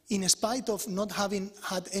in spite of not having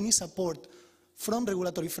had any support from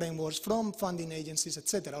regulatory frameworks, from funding agencies,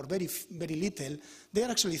 etc., or very, very little, they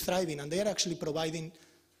are actually thriving and they are actually providing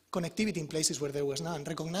connectivity in places where there was none.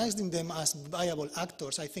 Recognizing them as viable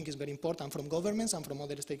actors, I think, is very important from governments and from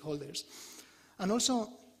other stakeholders. And also,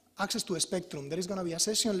 access to a spectrum. There is going to be a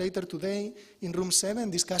session later today in room 7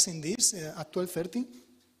 discussing this at 12:30.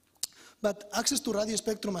 But access to radio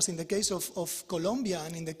spectrum, as in the case of Colombia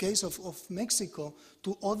and in the case of Mexico,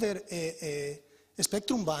 to other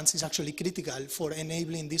spectrum bands is actually critical for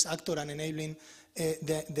enabling this actor and enabling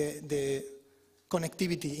the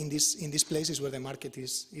connectivity in these places where the market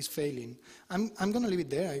is failing. I'm going to leave it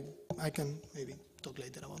there. I can maybe talk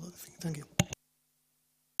later about other things. Thank you.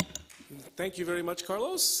 Thank you very much,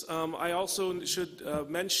 Carlos. I also should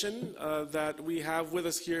mention that we have with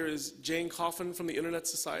us here is Jane Coffin from the Internet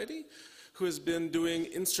Society, who has been doing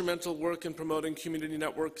instrumental work in promoting community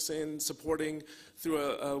networks and supporting through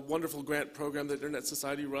a wonderful grant program that Internet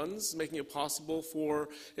Society runs, making it possible for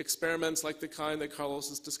experiments like the kind that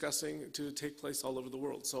Carlos is discussing to take place all over the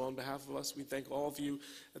world. So on behalf of us, we thank all of you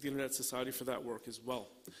at the Internet Society for that work as well.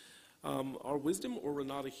 Are Wisdom or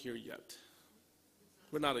Renata here yet?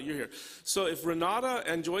 Renata, you're here. So if Renata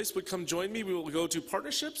and Joyce would come join me, we will go to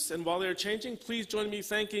partnerships. And while they're changing, please join me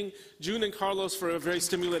thanking June and Carlos for a very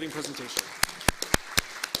stimulating presentation.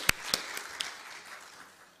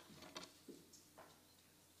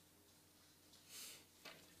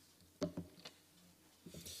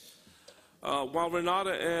 While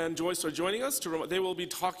Renata and Joyce are joining us, they will be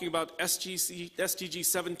talking about SDG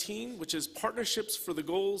 17, which is Partnerships for the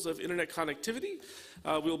Goals of Internet Connectivity.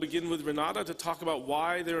 We'll begin with Renata to talk about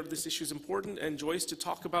why this issue is important, and Joyce to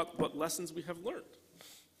talk about what lessons we have learned.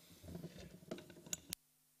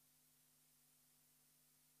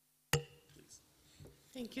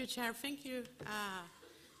 Thank you, Chair. Thank you,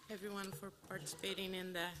 everyone, for participating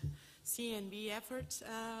in the CNB efforts.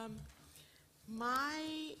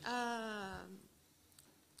 My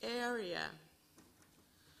area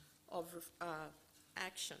of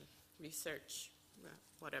action, research,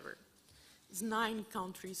 whatever, is 9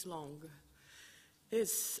 countries long.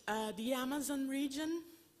 It's the Amazon region,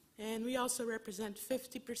 and we also represent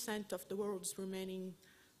 50% of the world's remaining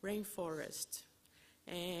rainforest.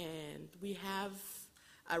 And we have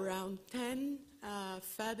around 10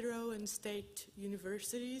 federal and state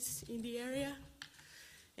universities in the area,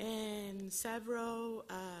 and several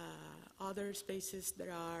other spaces that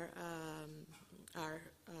are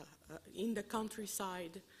in the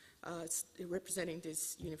countryside representing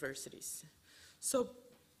these universities. So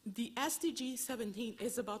the SDG 17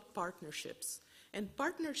 is about partnerships, and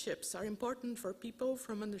partnerships are important for people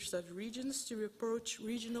from underserved regions to approach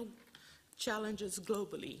regional challenges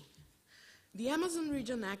globally. The Amazon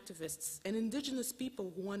region activists and indigenous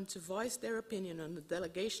people who want to voice their opinion on the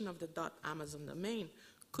delegation of the .amazon domain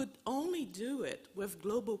could only do it with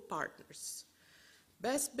global partners.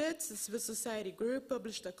 Best Bits, a civil society group,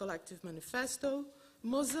 published a collective manifesto.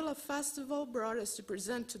 Mozilla Festival brought us to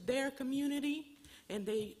present to their community, And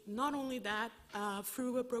they, not only that,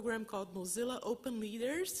 through a program called Mozilla Open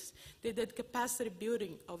Leaders, they did capacity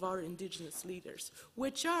building of our indigenous leaders,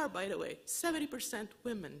 which are, by the way, 70%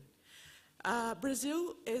 women.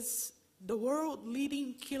 Brazil is the world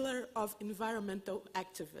leading killer of environmental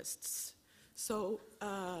activists. So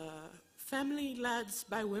family led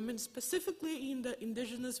by women, specifically in the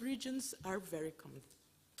indigenous regions, are very common.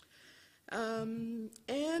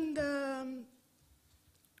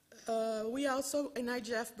 We also, in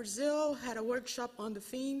IGF Brazil, had a workshop on the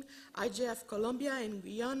theme. IGF Colombia and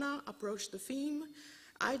Guyana approached the theme.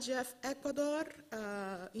 IGF Ecuador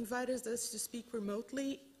invited us to speak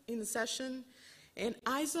remotely in the session. And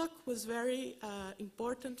ISOC was very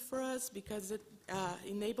important for us because it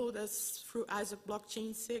enabled us through ISOC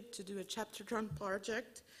Blockchain SIG to do a chapter-run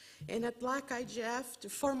project. And at Black IGF to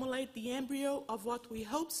formulate the embryo of what we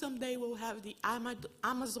hope someday will have the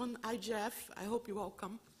Amazon IGF. I hope you all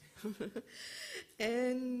come.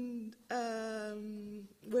 And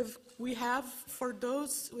we have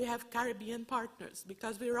Caribbean partners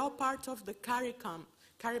because we're all part of the CARICOM,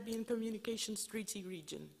 Caribbean Communications Treaty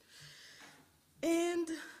region. And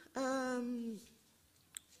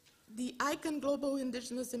the ICANN Global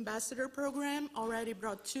Indigenous Ambassador Program already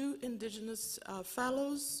brought 2 indigenous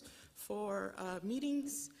fellows for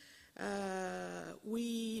meetings.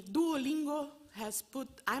 Duolingo has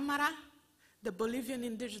put Aymara, the Bolivian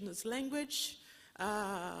indigenous language,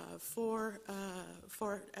 for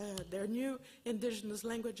their new indigenous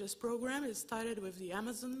languages program. It started with the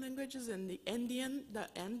Amazon languages and the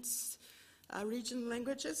Andes region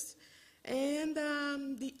languages. And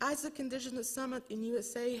the ISOC Indigenous Summit in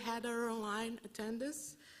USA had our online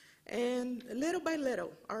attendance. And little by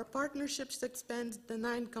little, our partnerships expand the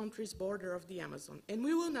 9 countries border of the Amazon. And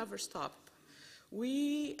we will never stop.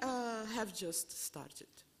 We have just started.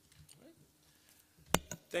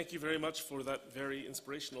 Thank you very much for that very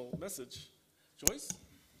inspirational message. Joyce?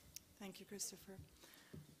 Thank you, Christopher.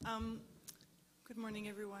 Good morning,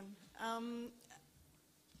 everyone.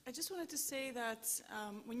 I just wanted to say that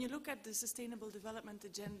when you look at the Sustainable Development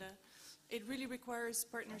Agenda, it really requires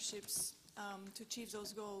partnerships to achieve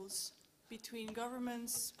those goals between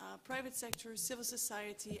governments, private sector, civil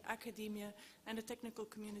society, academia, and the technical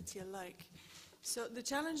community alike. So the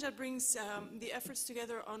challenge that brings the efforts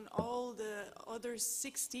together on all the other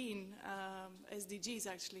 16 SDGs,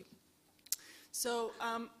 actually. So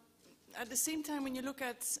at the same time, when you look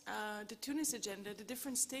at the Tunis agenda, the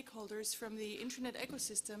different stakeholders from the internet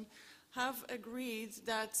ecosystem have agreed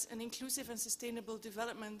that an inclusive and sustainable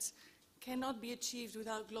development cannot be achieved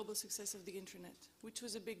without global success of the internet, which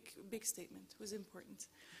was a big statement, was important.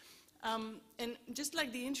 And just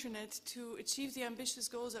like the internet, to achieve the ambitious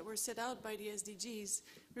goals that were set out by the SDGs,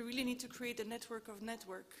 we really need to create a network of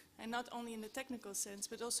network, and not only in the technical sense,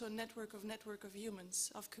 but also a network of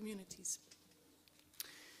humans, of communities.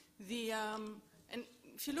 And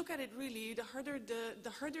if you look at it really, the harder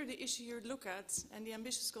the issue you look at, and the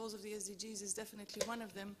ambitious goals of the SDGs is definitely one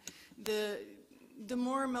of them, the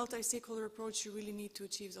more multi-stakeholder approach you really need to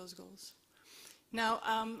achieve those goals. Now,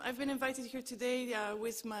 I've been invited here today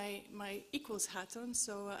with my Equals hat on,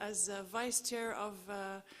 so as Vice Chair of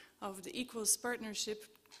the Equals Partnership,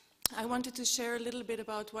 I wanted to share a little bit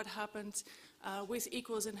about what happened with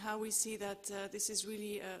Equals and how we see that this is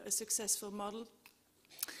really a successful model.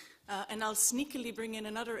 And I'll sneakily bring in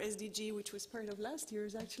another SDG, which was part of last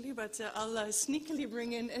year's actually, but I'll sneakily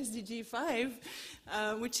bring in SDG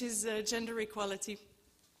 5, which is gender equality.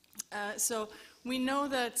 So we know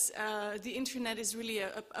that the internet is really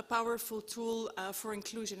a powerful tool for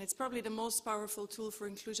inclusion. It's probably the most powerful tool for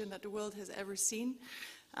inclusion that the world has ever seen.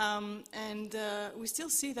 And we still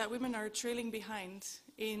see that women are trailing behind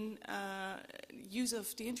in use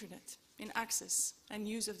of the internet, in access and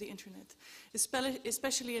use of the internet,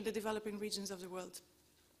 especially in the developing regions of the world.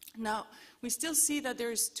 Now, we still see that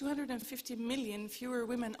there's 250 million fewer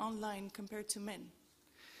women online compared to men.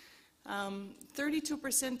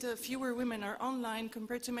 32% fewer women are online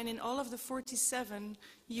compared to men in all of the 47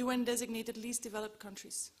 UN-designated least developed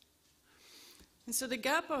countries. And so these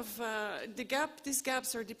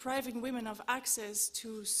gaps are depriving women of access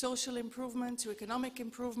to social improvement, to economic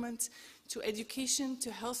improvement, to education, to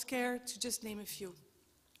healthcare, to just name a few.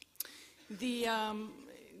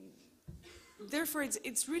 Therefore,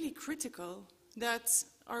 it's really critical that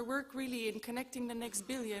our work really in connecting the next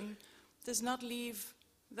billion does not leave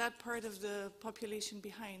that part of the population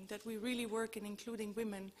behind, that we really work in including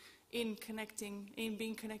women in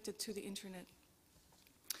being connected to the internet.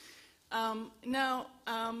 Now,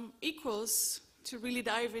 Equals, to really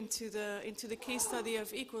dive into the case study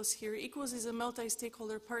of Equals here, Equals is a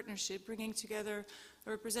multi-stakeholder partnership bringing together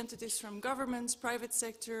representatives from governments, private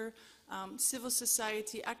sector, civil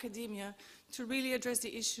society, academia, to really address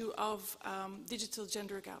the issue of digital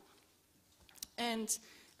gender gap. And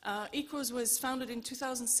Equals was founded in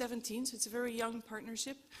 2017, so it's a very young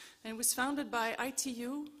partnership, and it was founded by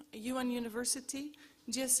ITU, UN University,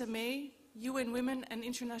 GSMA, UN Women, and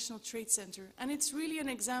International Trade Center. And it's really an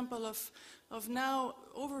example of now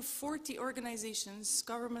over 40 organizations,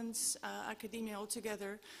 governments, academia all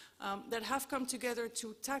together, that have come together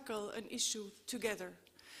to tackle an issue together.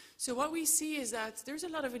 So what we see is that there's a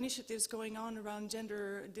lot of initiatives going on around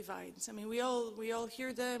gender divides. I mean, we all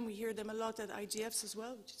hear them. We hear them a lot at IGFs as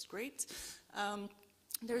well, which is great.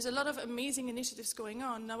 There's a lot of amazing initiatives going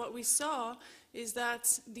on. Now, what we saw is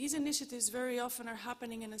that these initiatives very often are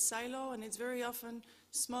happening in a silo, and it's very often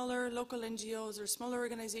smaller local NGOs or smaller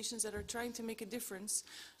organizations that are trying to make a difference.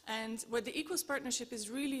 And what the Equals Partnership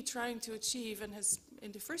is really trying to achieve, and has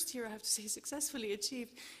in the first year, I have to say, successfully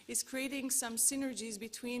achieved, is creating some synergies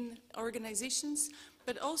between organizations,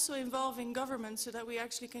 but also involving government so that we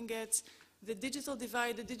actually can get the digital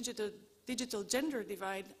divide, the digital gender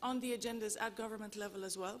divide on the agendas at government level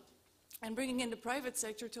as well. And bringing in the private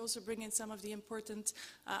sector to also bring in some of the important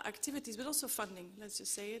activities, but also funding, let's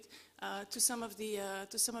just say it, to some of the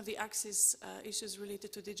access issues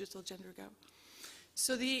related to digital gender gap.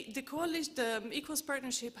 So the Equals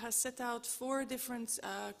Partnership has set out 4 different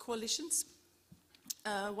coalitions.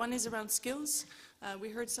 One is around skills. We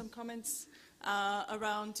heard some comments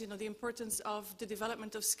around the importance of the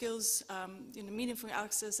development of skills, meaningful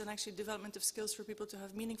access, and actually development of skills for people to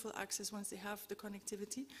have meaningful access once they have the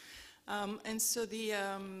connectivity. And so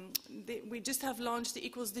we just have launched the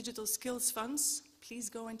Equals Digital Skills Funds. Please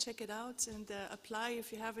go and check it out and apply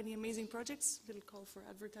if you have any amazing projects. Little call for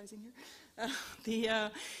advertising here.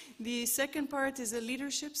 The second part is a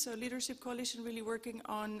leadership. So Leadership Coalition really working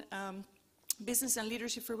on business and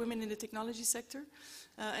leadership for women in the technology sector.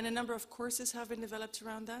 And a number of courses have been developed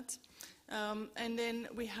around that. And then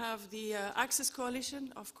we have the Access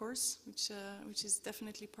Coalition, of course, which is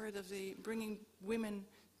definitely part of the bringing women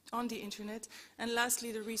on the internet. And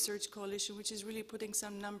lastly, the Research Coalition, which is really putting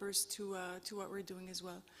some numbers to what we're doing as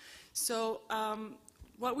well. So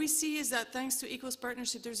what we see is that thanks to Equals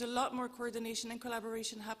Partnership, there's a lot more coordination and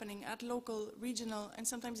collaboration happening at local, regional, and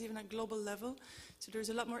sometimes even at global level. So there's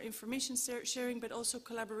a lot more information sharing, but also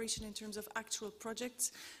collaboration in terms of actual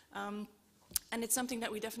projects. And it's something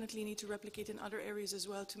that we definitely need to replicate in other areas as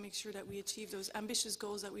well to make sure that we achieve those ambitious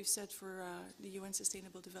goals that we've set for the UN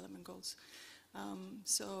Sustainable Development Goals.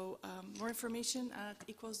 More information at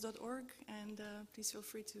equals.org, and please feel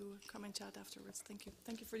free to come and chat afterwards. Thank you.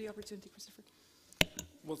 Thank you for the opportunity, Christopher.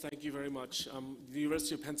 Well, thank you very much. The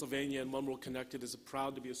University of Pennsylvania and One World Connected is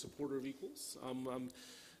proud to be a supporter of Equals.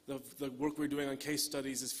 The work we're doing on case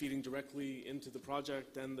studies is feeding directly into the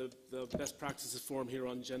project and the best practices forum here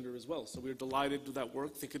on gender as well. So we're delighted with that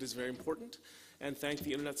work, think it is very important, and thank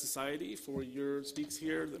the Internet Society for your speaks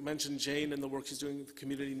here. I mentioned Jane and the work she's doing with the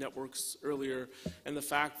community networks earlier, and the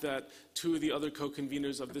fact that 2 of the other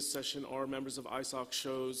co-conveners of this session are members of ISOC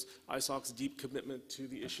shows ISOC's deep commitment to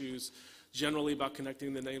the issues generally about connecting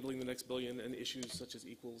and enabling the next billion, and issues such as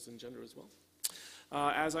equals and gender as well.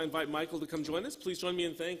 As I invite Michael to come join us, please join me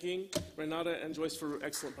in thanking Renata and Joyce for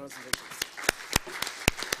excellent presentations.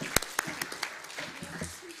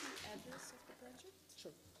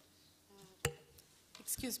 Sure.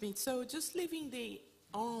 Excuse me, so just leaving the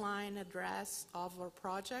online address of our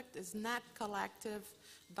project is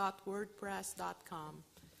netcollective.wordpress.com.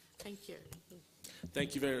 Thank you.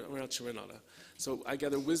 Thank you very much, Renata. So I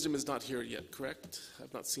gather Wisdom is not here yet, correct?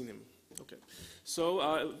 I've not seen him. Okay. So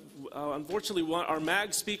unfortunately, our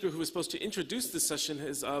MAG speaker who was supposed to introduce this session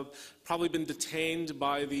has probably been detained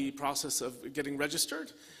by the process of getting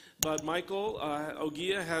registered. But Michael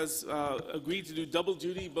Ogia has agreed to do double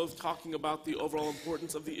duty, both talking about the overall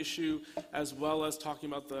importance of the issue as well as talking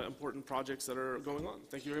about the important projects that are going on.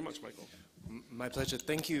 Thank you very much, Michael. My pleasure.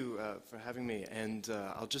 Thank you for having me. And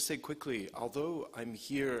I'll just say quickly, although I'm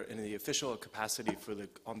here in the official capacity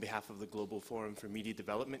on behalf of the Global Forum for Media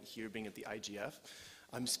Development, here being at the IGF,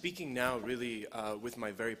 I'm speaking now really with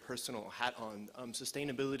my very personal hat on.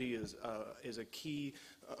 Sustainability is a key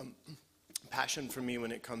passion for me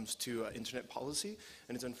when it comes to internet policy,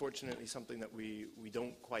 and it's unfortunately something that we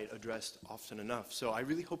don't quite address often enough. So I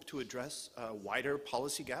really hope to address wider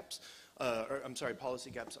policy gaps.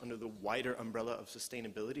 Policy gaps under the wider umbrella of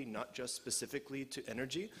sustainability, not just specifically to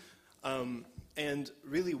energy. And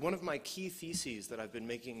really, one of my key theses that I've been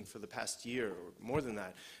making for the past year, or more than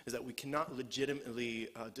that, is that we cannot legitimately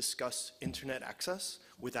discuss internet access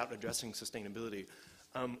without addressing sustainability.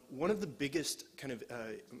 One of the biggest kind of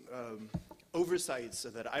oversights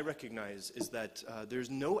that I recognize is that there's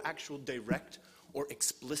no actual direct or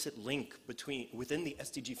explicit link within the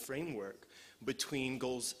SDG framework between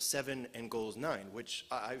goals 7 and goals 9, which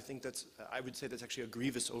I would say that's actually a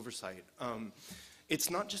grievous oversight. It's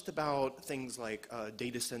not just about things like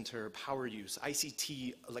data center power use.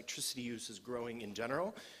 ICT electricity use is growing in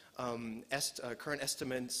general. Current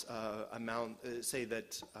estimates say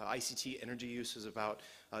that ICT energy use is about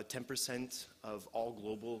 10% of all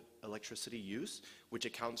global electricity use, which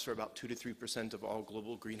accounts for about 2 to 3% of all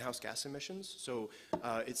global greenhouse gas emissions. So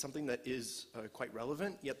it's something that is quite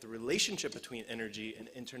relevant, yet the relationship between energy and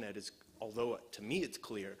internet is, although to me it's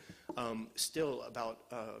clear, still about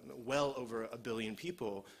well over 1 billion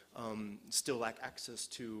people still lack access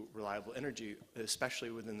to reliable energy,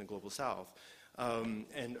 especially within the global south.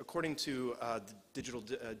 And according to the Digital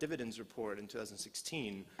Dividends report in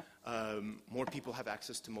 2016, more people have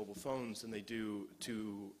access to mobile phones than they do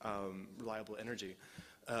to reliable energy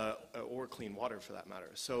or clean water for that matter.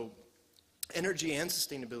 So energy and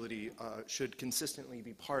sustainability should consistently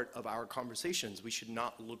be part of our conversations. We should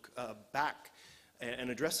not look back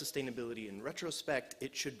and address sustainability in retrospect.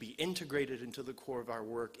 It should be integrated into the core of our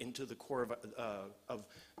work, into the core of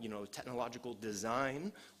technological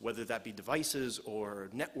design, whether that be devices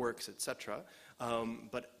or networks, etc.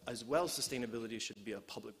 But as well, sustainability should be a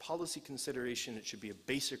public policy consideration. It should be a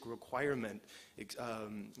basic requirement,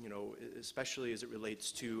 especially as it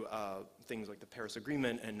relates to things like the Paris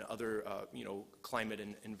Agreement and other climate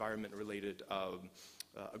and environment-related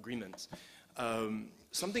agreements.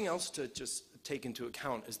 Something else to just take into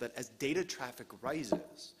account is that as data traffic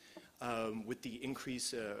rises, with the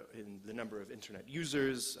increase in the number of internet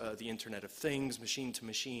users, the Internet of Things,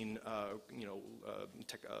 machine-to-machine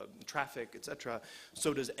traffic, etc.,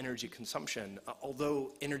 so does energy consumption.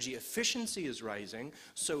 Although energy efficiency is rising,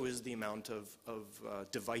 so is the amount of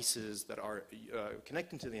devices that are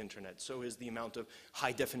connecting to the internet, so is the amount of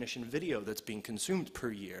high-definition video that's being consumed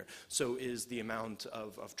per year, so is the amount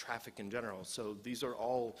of traffic in general. So these are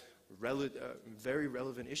all very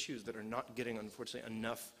relevant issues that are not getting, unfortunately,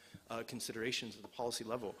 enough considerations at the policy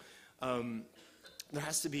level. There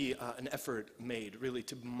has to be an effort made, really,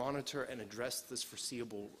 to monitor and address this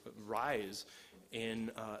foreseeable rise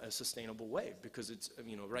in a sustainable way, because it's,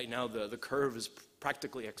 right now the curve is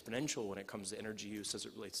practically exponential when it comes to energy use as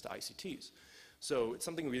it relates to ICTs. So it's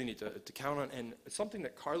something we really need to count on, and it's something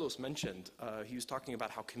that Carlos mentioned. He was talking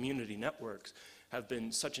about how community networks have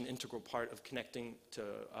been such an integral part of connecting to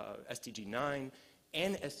SDG 9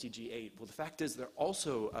 and SDG 8. Well, the fact is they're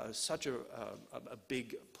also such a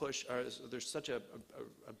big push, or there's such a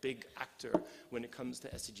big actor when it comes to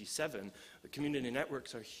SDG 7. The community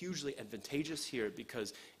networks are hugely advantageous here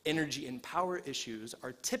because energy and power issues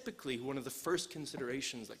are typically one of the first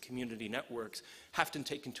considerations that community networks have to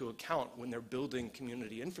take into account when they're building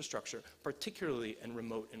community infrastructure, particularly in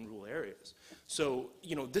remote and rural areas. So,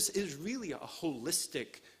 this is really a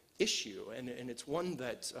holistic issue, and it's one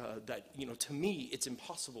that, to me, it's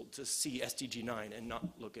impossible to see SDG 9 and not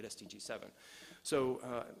look at SDG 7. So,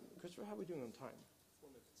 Christopher, how are we doing on time? 4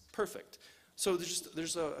 minutes. Perfect. So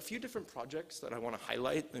there's a few different projects that I want to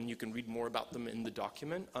highlight, and you can read more about them in the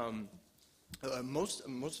document. Most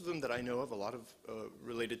of them that I know of, a lot of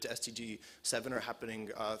related to SDG 7 are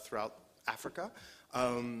happening throughout Africa.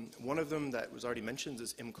 One of them that was already mentioned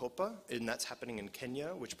is MCOPA, and that's happening in Kenya,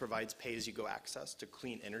 which provides pay-as-you-go access to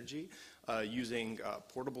clean energy using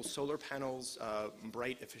portable solar panels,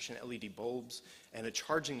 bright, efficient LED bulbs, and a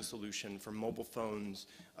charging solution for mobile phones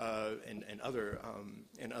and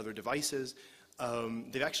other devices.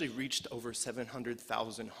 They've actually reached over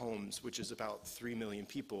 700,000 homes, which is about 3 million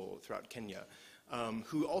people throughout Kenya.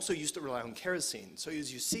 Who also used to rely on kerosene. So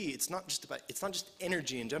as you see, it's not just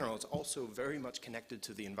energy in general, it's also very much connected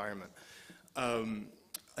to the environment.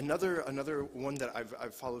 Another one that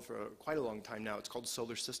I've followed for quite a long time now, it's called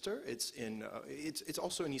Solar Sister. It's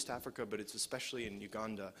also in East Africa, but it's especially in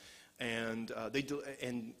Uganda. And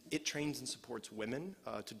it trains and supports women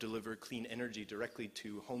to deliver clean energy directly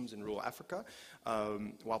to homes in rural Africa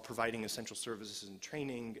while providing essential services and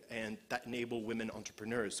training, and that enable women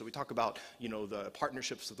entrepreneurs. So we talk about, the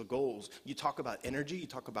partnerships of the goals. You talk about energy, you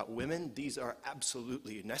talk about women. These are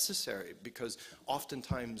absolutely necessary because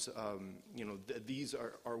oftentimes, these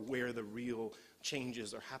are where the real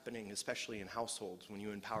changes are happening, especially in households. When you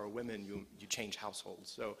empower women, you change households.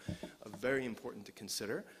 So very important to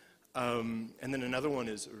consider. And then another one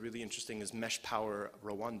is really interesting is Mesh Power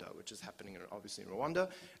Rwanda, which is happening obviously in Rwanda,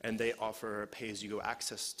 and they offer pay-as-you-go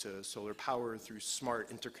access to solar power through smart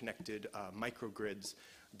interconnected microgrids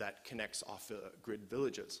that connects off-grid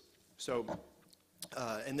villages. So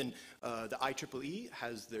And then the IEEE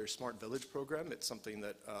has their Smart Village program. It's something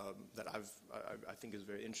that I think is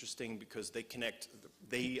very interesting because they connect.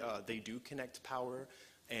 They do connect power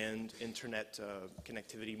and internet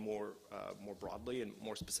connectivity more broadly and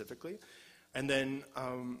more specifically. And then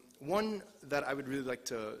one that I would really like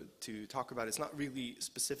to talk about is not really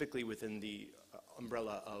specifically within the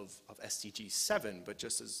umbrella of SDG 7, but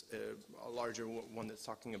just as a larger one that's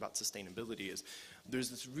talking about sustainability is there's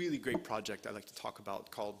this really great project I like to talk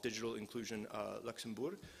about called Digital Inclusion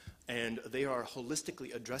Luxembourg, and they are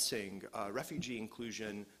holistically addressing refugee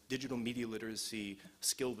inclusion, digital media literacy,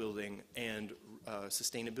 skill building, and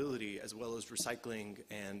sustainability, as well as recycling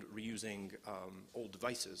and reusing old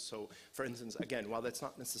devices. So, for instance, again, while that's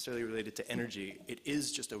not necessarily related to energy, it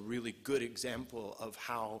is just a really good example of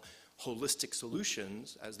how holistic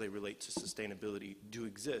solutions, as they relate to sustainability, do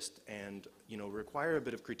exist and, you know, require a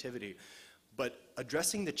bit of creativity. But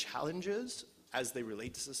addressing the challenges as they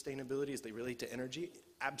relate to sustainability, as they relate to energy,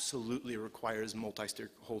 absolutely requires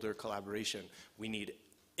multi-stakeholder collaboration. We need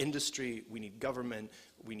industry, we need government,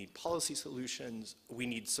 we need policy solutions, we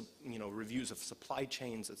need, you know, reviews of supply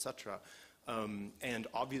chains, etc. And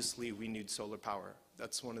obviously we need solar power.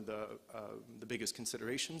 That's one of the biggest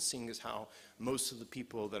considerations, seeing as how most of the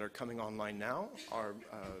people that are coming online now are,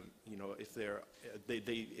 you know, if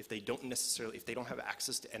they don't have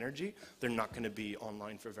access to energy, they're not going to be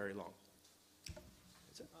online for very long.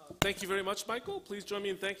 Thank you very much, Michael. Please join me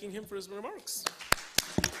in thanking him for his remarks.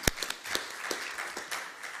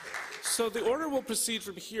 So the order will proceed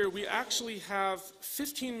from here. We actually have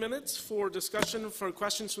 15 minutes for discussion, for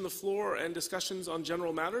questions from the floor and discussions on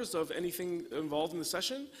general matters of anything involved in the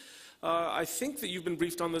session. I think that you've been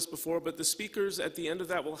briefed on this before, but the speakers at the end of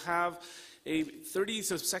that will have a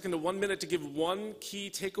 30-second to 1 minute to give one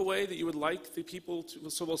key takeaway that you would like the people to,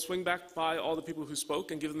 so we'll swing back by all the people who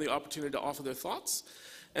spoke and give them the opportunity to offer their thoughts.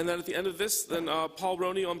 And then at the end of this, then Paul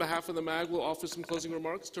Roney, on behalf of the MAG, will offer some closing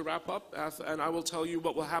remarks to wrap up, and I will tell you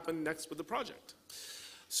what will happen next with the project.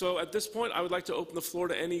 So at this point, I would like to open the floor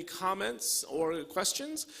to any comments or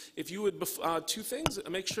questions. If you would, two things,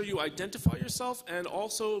 make sure you identify yourself, and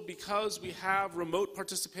also because we have remote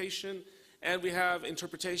participation and we have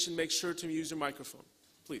interpretation, make sure to use your microphone.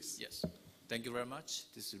 Please. Yes. Thank you very much.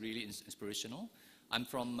 This is really inspirational. I'm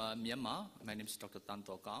from Myanmar. My name is Dr. Tan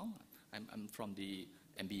To Kaung. I'm from the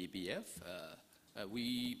MBEBF.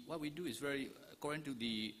 What we do is very, according to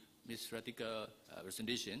the Ms. Ratika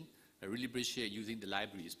presentation, I really appreciate using the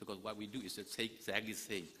libraries, because what we do is exactly the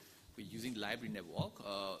same. We're using the library network,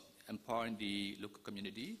 empowering the local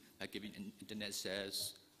community by giving internet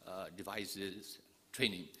access, devices,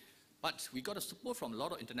 training. But we got a support from a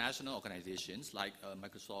lot of international organizations like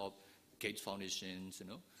Microsoft, Gates Foundations,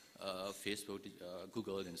 Facebook,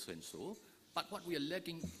 Google, and so and so. But what we are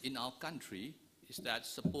lacking in our country is that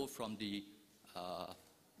support from the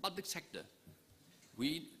public sector.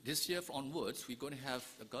 This year onwards, we're going to have,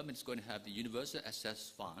 the government's going to have the Universal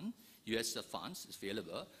Access Fund, USF funds is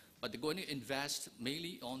available, but they're going to invest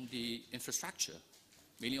mainly on the infrastructure,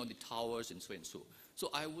 mainly on the towers and so and so. So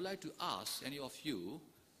I would like to ask any of you,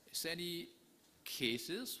 is there any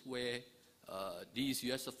cases where these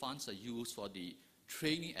USF funds are used for the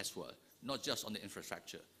training as well, not just on the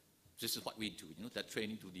infrastructure? This is what we do, that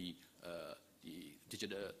training to the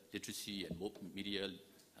digital literacy and media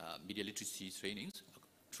literacy trainings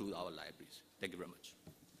through our libraries. Thank you very much.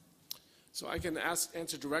 So I can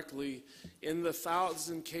answer directly. In the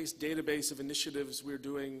 1,000-case database of initiatives we're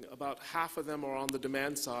doing, about half of them are on the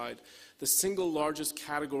demand side. The single largest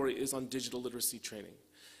category is on digital literacy training.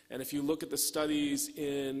 And if you look at the studies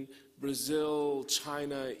in Brazil,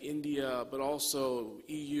 China, India, but also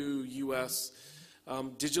EU, US,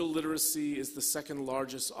 digital literacy is the second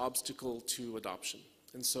largest obstacle to adoption.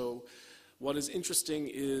 And so what is interesting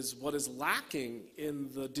is what is lacking in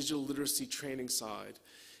the digital literacy training side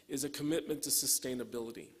is a commitment to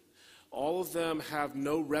sustainability. All of them have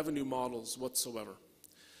no revenue models whatsoever.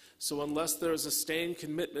 So unless there is a sustained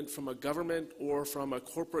commitment from a government or from a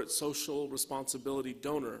corporate social responsibility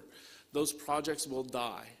donor, those projects will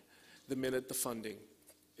die the minute the funding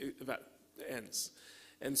ends.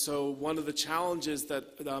 And so one of the challenges that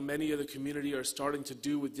many of the community are starting to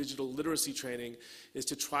do with digital literacy training is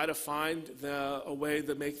to try to find a way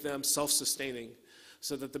to make them self-sustaining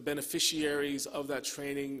so that the beneficiaries of that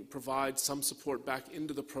training provide some support back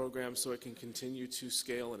into the program so it can continue to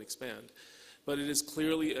scale and expand. But it is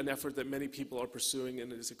clearly an effort that many people are pursuing,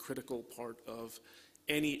 and it is a critical part of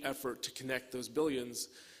any effort to connect those billions,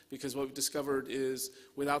 because what we've discovered is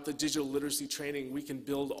without the digital literacy training, we can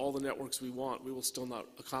build all the networks we want. We will still not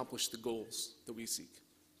accomplish the goals that we seek.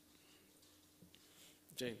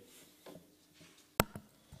 Jane.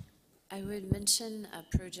 I would mention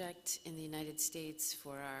a project in the United States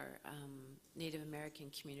for our Native American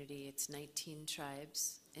community. It's 19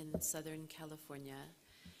 tribes in Southern California.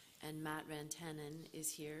 And Matt Rantanen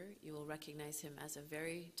is here. You will recognize him as a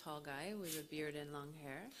very tall guy with a beard and long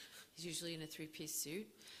hair. He's usually in a three-piece suit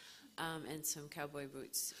and some cowboy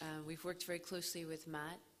boots. We've worked very closely with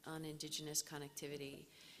Matt on indigenous connectivity.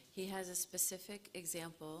 He has a specific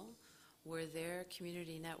example where their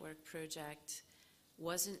community network project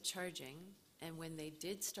wasn't charging, and when they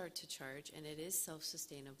did start to charge, and it is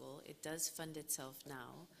self-sustainable, it does fund itself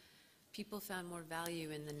now, people found more value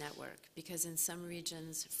in the network, because in some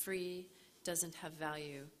regions, free doesn't have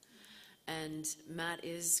value. And Matt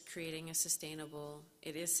is creating a sustainable,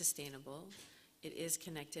 it is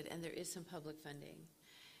connected, and there is some public funding.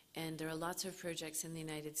 And there are lots of projects in the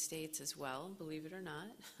United States as well, believe it or not.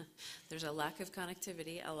 There's a lack of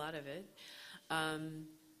connectivity, a lot of it,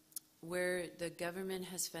 where the government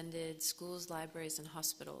has funded schools, libraries, and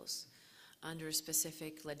hospitals under a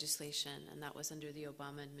specific legislation, and that was under the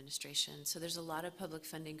Obama administration. So there's a lot of public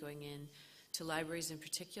funding going in to libraries in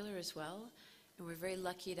particular as well, and we're very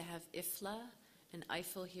lucky to have IFLA and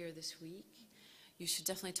IFL here this week. You should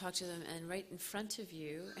definitely talk to them, and right in front of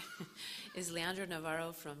you is Leandro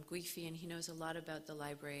Navarro from GUIFI, and he knows a lot about the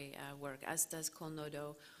library work, as does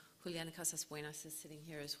Colnodo. Juliana Casas Buenas is sitting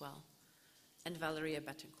here as well, and Valeria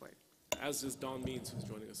Betancourt. As is Don Means, who's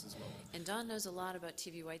joining us as well. And Don knows a lot about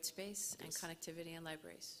TV white space and connectivity and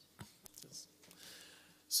libraries. Yes.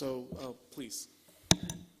 So, please.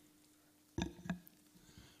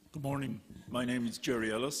 Good morning. My name is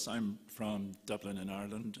Jerry Ellis. I'm from Dublin in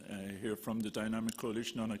Ireland, here from the Dynamic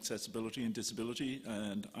Coalition on Accessibility and Disability,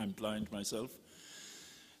 and I'm blind myself.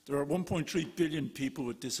 There are 1.3 billion people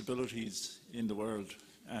with disabilities in the world,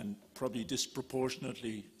 and probably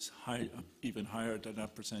disproportionately high, even higher than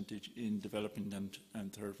that percentage in developing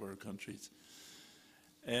and third world countries.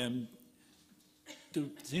 The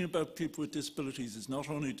thing about people with disabilities is not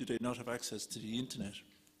only do they not have access to the internet,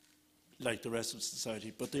 like the rest of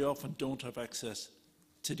society, but they often don't have access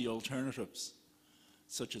to the alternatives,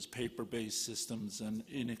 such as paper-based systems and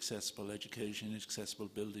inaccessible education, inaccessible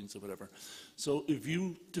buildings or whatever. So if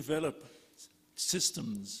you develop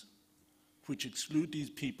systems which exclude these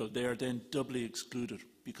people, they are then doubly excluded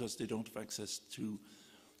because they don't have access to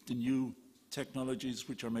the new technologies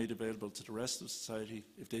which are made available to the rest of society.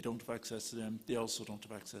 If they don't have access to them, they also don't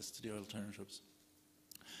have access to the alternatives.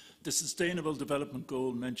 The Sustainable Development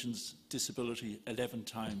Goal mentions disability 11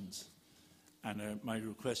 times. And my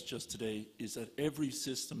request just today is that every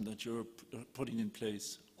system that you're putting in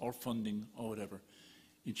place, or funding, or whatever,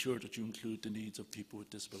 ensure that you include the needs of people with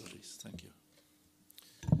disabilities. Thank you.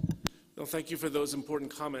 Well, thank you for those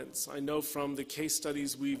important comments. I know from the case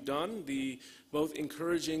studies we've done, the both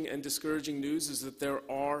encouraging and discouraging news is that there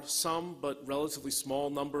are some, but relatively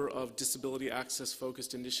small number of disability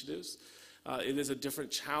access-focused initiatives. It is a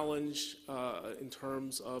different challenge in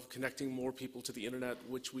terms of connecting more people to the internet,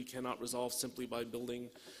 which we cannot resolve simply by building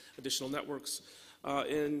additional networks.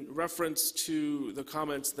 In reference to the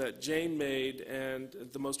comments that Jane made and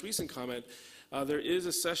the most recent comment, there is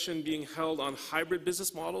a session being held on hybrid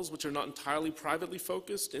business models, which are not entirely privately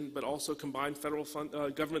focused, but also combine federal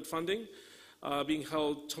government funding, being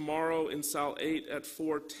held tomorrow in Sal 8 at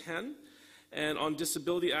 4:10. And on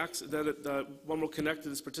disability access, that One World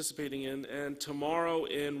Connected is participating in. And tomorrow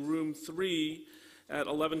in room 3 at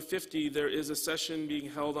 11:50, there is a session being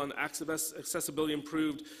held on accessibility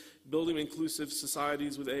improved, building inclusive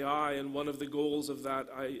societies with AI. And one of the goals of that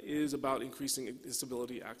is about increasing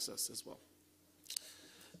disability access as well.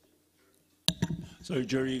 Sorry,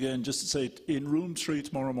 Jerry, again, just to say, in room 3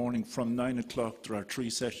 tomorrow morning from 9 o'clock, there are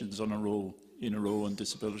 3 sessions in a row on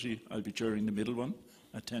disability. I'll be chairing the middle one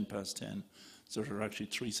at 10:10. So there are actually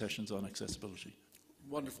 3 sessions on accessibility.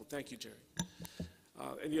 Wonderful. Thank you, Jerry.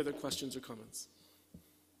 Any other questions or comments?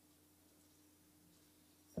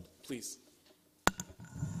 Please.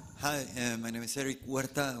 Hi, my name is Eric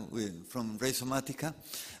Huerta from Rhizomatica.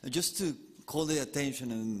 Just to call the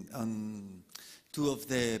attention on 2 of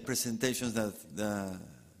the presentations that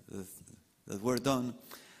were done,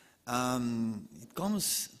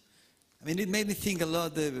 it made me think a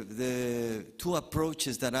lot the 2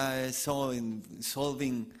 approaches that I saw in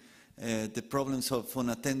solving the problems of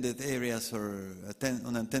unattended areas or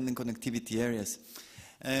unattended connectivity areas.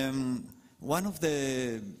 One of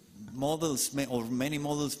the models, or many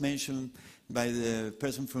models mentioned by the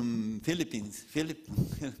person from Philippines,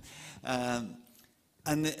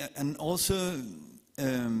 and also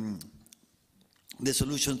the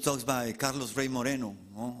solution talks by Carlos Rey Moreno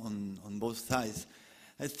on both sides.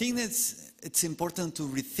 I think it's important to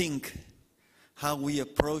rethink how we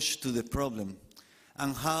approach to the problem,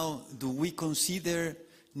 and how do we consider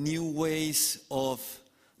new ways of,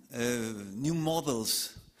 new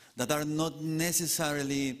models that are not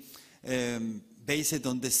necessarily based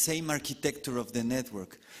on the same architecture of the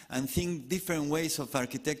network, and think different ways of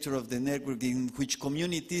architecture of the network in which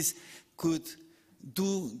communities could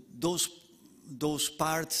do those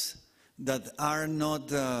parts that are not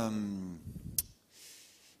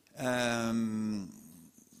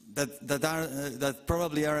that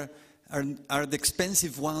probably are the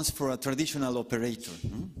expensive ones for a traditional operator.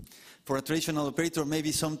 For a traditional operator,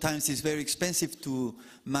 maybe sometimes it's very expensive to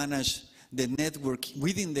manage the network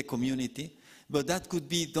within the community, but that could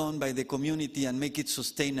be done by the community and make it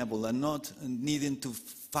sustainable, and not needing to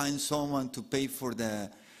find someone to pay for the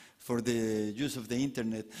use of the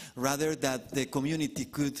internet, rather that the community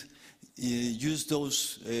could use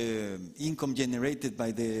those income generated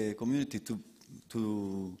by the community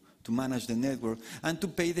to manage the network, and to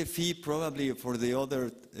pay the fee probably for the other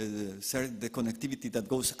the connectivity that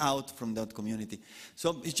goes out from that community.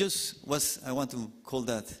 So it just was, I want to call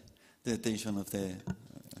that the attention of the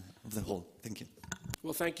whole. Thank you.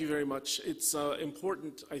 Well, thank you very much. It's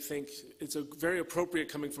important, I think. It's very appropriate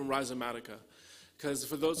coming from Rhizomatica, because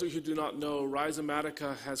for those of you who do not know,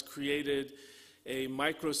 Rhizomatica has created a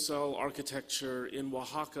microcell architecture in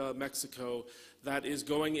Oaxaca, Mexico, that is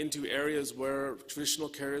going into areas where traditional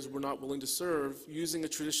carriers were not willing to serve, using a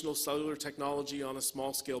traditional cellular technology on a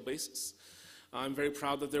small-scale basis. I'm very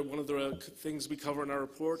proud that they're one of the things we cover in our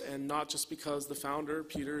report, and not just because the founder,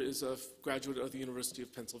 Peter, is a graduate of the University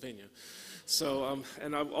of Pennsylvania. So,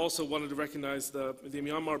 and I also wanted to recognize the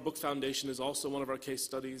Myanmar Book Foundation is also one of our case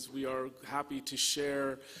studies. We are happy to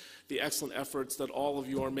share the excellent efforts that all of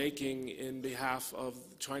you are making in behalf of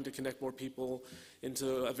trying to connect more people into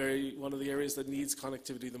one of the areas that needs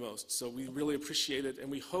connectivity the most. So we really appreciate it, and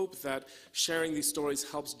we hope that sharing these stories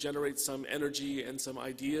helps generate some energy and some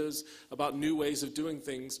ideas about new ways of doing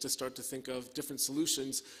things, to start to think of different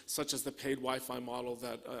solutions, such as the paid Wi-Fi model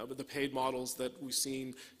the paid models that we've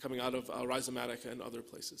seen coming out of Rhizomatica and other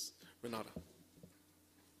places. Renata,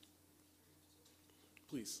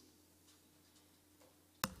 please.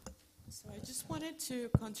 So I just wanted to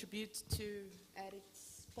contribute to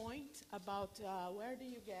Eric's point about where do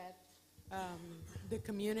you get the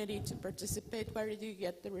community to participate, where do you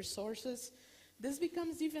get the resources. This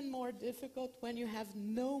becomes even more difficult when you have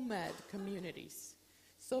nomad communities.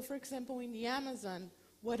 So for example, in the Amazon,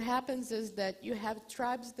 what happens is that you have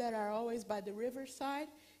tribes that are always by the riverside,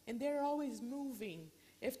 and they're always moving.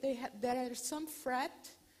 If there are some threat,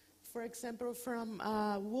 for example, from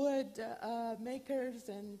wood makers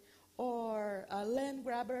or land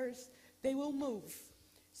grabbers, they will move.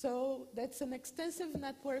 So that's an extensive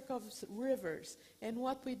network of rivers. And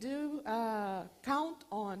what we do count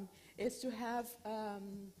on is to have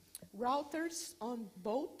routers on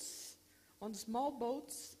boats, on small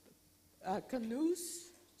boats,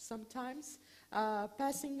 canoes sometimes,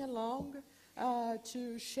 passing along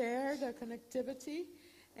to share the connectivity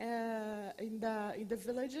in the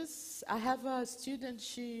villages. I have a student,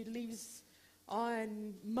 she leaves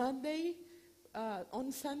on Monday, on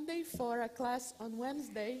Sunday for a class on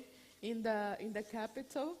Wednesday in the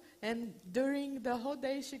capital, and during the whole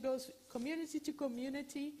day she goes community to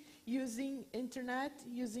community using internet,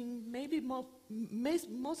 using maybe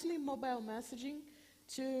mostly mobile messaging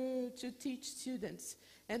to teach students.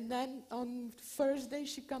 And then on Thursday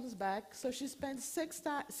she comes back, so she spends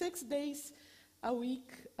 6 days a week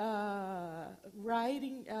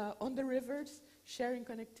riding on the rivers, sharing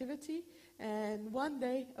connectivity, and 1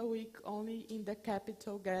 day a week only in the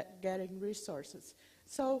capital getting resources.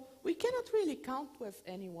 So we cannot really count with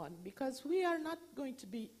anyone, because we are not going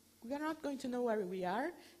to know where we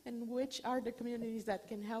are and which are the communities that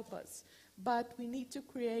can help us. But we need to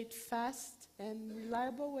create fast and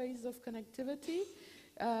reliable ways of connectivity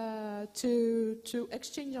to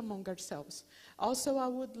exchange among ourselves. Also, I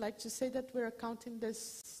would like to say that we're counting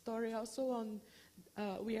this story also on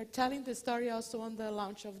we are telling the story also on the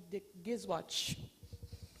launch of the GizWatch.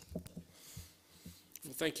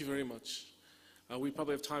 Well, thank you very much. We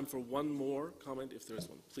probably have time for one more comment, if there is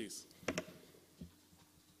one. Please.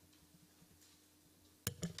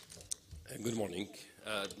 Good morning.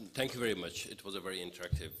 Thank you very much. It was a very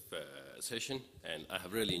interactive session, and I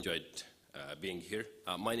have really enjoyed being here.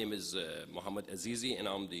 My name is Mohammed Azizi, and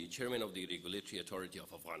I'm the chairman of the Regulatory Authority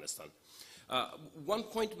of Afghanistan. One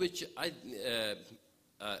point which I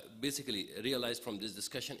basically realized from this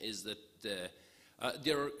discussion is that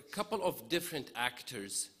there are a couple of different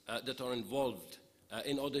actors that are involved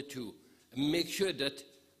in order to make sure that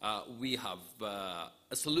we have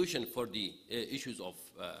a solution for the issues of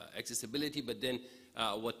accessibility, but then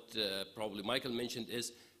what probably Michael mentioned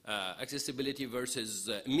is accessibility versus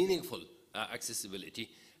meaningful accessibility.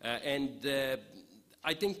 And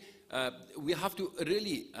I think we have to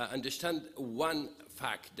really understand one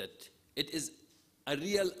fact, that it is a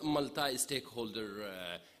real multi-stakeholder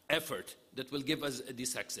effort that will give us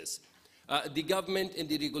this success. The government and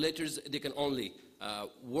the regulators, they can only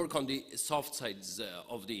work on the soft sides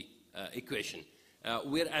of the equation,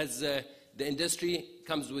 whereas the industry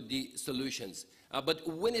comes with the solutions. But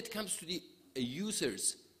when it comes to the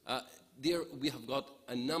users, there we have got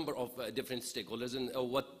a number of different stakeholders, and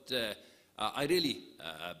what I really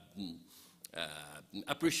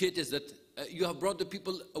appreciate is that you have brought the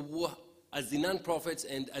people who, as the non-profits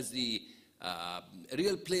and as the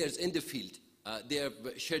real players in the field, they have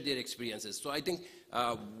shared their experiences. So I think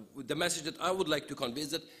the message that I would like to convey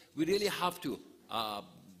is that we really have to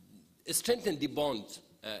strengthen the bond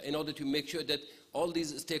in order to make sure that all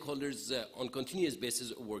these stakeholders on continuous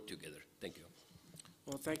basis work together. Thank you.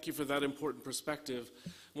 Well, thank you for that important perspective.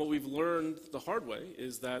 What we've learned the hard way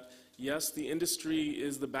is that, yes, the industry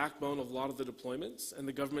is the backbone of a lot of the deployments, and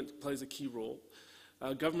the government plays a key role.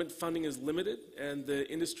 Government funding is limited, and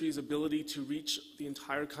the industry's ability to reach the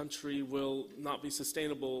entire country will not be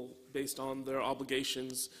sustainable based on their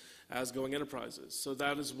obligations as going enterprises. So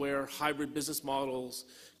that is where hybrid business models,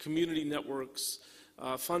 community networks,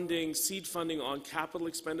 funding, seed funding on capital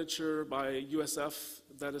expenditure by USF,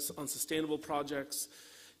 that is on sustainable projects,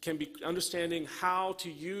 can be understanding how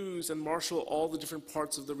to use and marshal all the different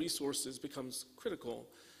parts of the resources becomes critical.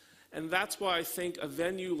 And that's why I think a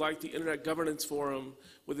venue like the Internet Governance Forum,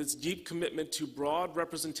 with its deep commitment to broad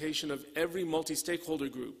representation of every multi-stakeholder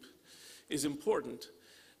group, is important,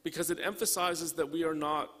 because it emphasizes that we are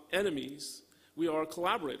not enemies, we are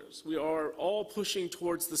collaborators. We are all pushing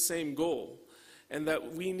towards the same goal, and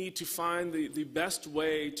that we need to find the best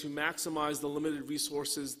way to maximize the limited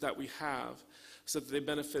resources that we have so that they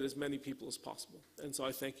benefit as many people as possible. And so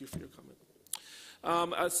I thank you for your comment.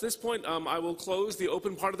 At this point, I will close the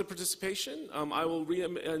open part of the participation. I will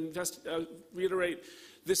reiterate,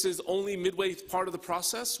 this is only midway part of the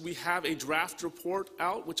process. We have a draft report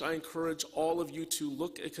out, which I encourage all of you to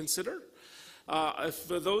look and consider.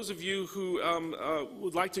 For those of you who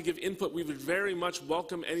would like to give input, we would very much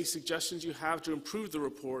welcome any suggestions you have to improve the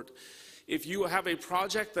report. If you have a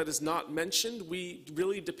project that is not mentioned, we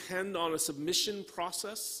really depend on a submission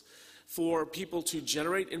process for people to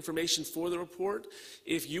generate information for the report.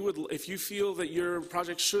 If you feel that your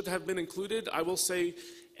project should have been included, I will say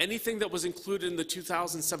anything that was included in the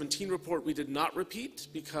 2017 report we did not repeat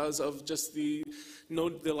because of just the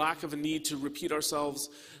lack of a need to repeat ourselves.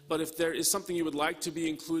 But if there is something you would like to be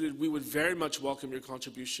included, we would very much welcome your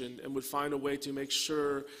contribution and would find a way to make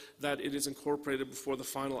sure that it is incorporated before the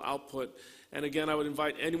final output. And again, I would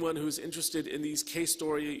invite anyone who is interested in these case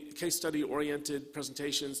study-oriented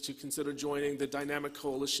presentations to consider joining the Dynamic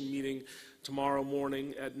Coalition meeting tomorrow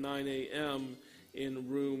morning at 9 a.m. in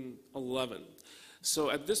room 11.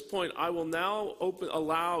 So at this point, I will now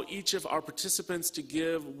allow each of our participants to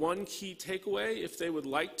give one key takeaway if they would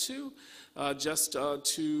like to, on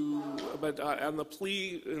the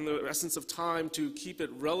plea, in the essence of time, to keep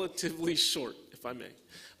it relatively short, if I may.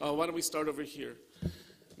 Why don't we start over here?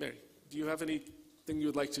 Mary, do you have anything you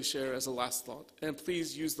would like to share as a last thought? And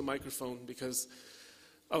please use the microphone because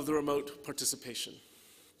of the remote participation.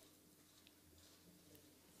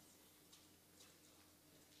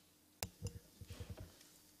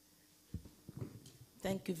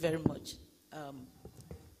 Thank you very much.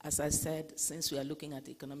 As I said, since we are looking at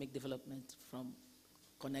economic development from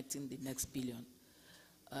connecting the next billion,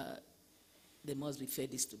 there must be fair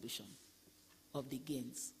distribution of the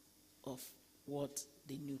gains of what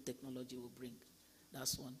the new technology will bring.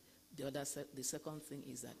 That's one. The second thing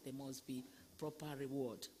is that there must be proper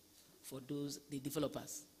reward for the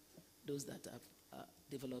developers, those that have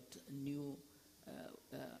developed new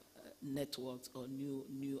networks or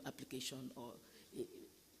new application or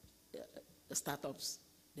startups.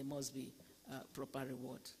 There must be proper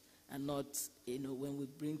reward, and not, when we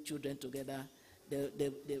bring children together,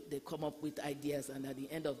 they come up with ideas, and at the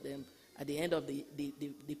end of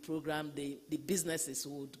the program, the businesses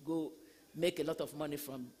would go make a lot of money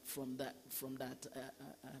from that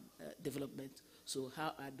development. So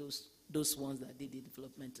how are those ones that did the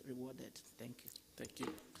development rewarded? Thank you. Thank you.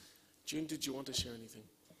 June, did you want to share anything?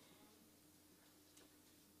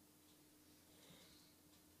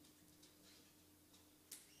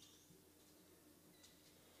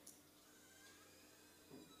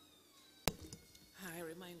 Hi,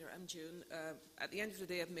 reminder, and June. At the end of the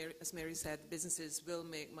day, as Mary said, businesses will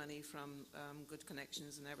make money from good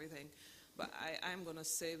connections and everything. But I'm going to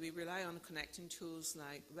say we rely on connecting tools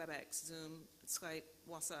like WebEx, Zoom, Skype,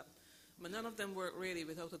 WhatsApp. But none of them work really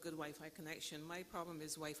without a good Wi-Fi connection. My problem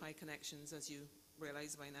is Wi-Fi connections, as you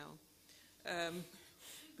realize by now.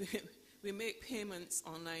 We make payments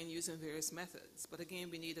online using various methods, but again,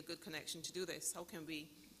 we need a good connection to do this. How can we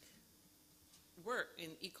work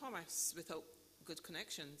in e-commerce without good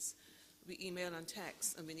connections? We email and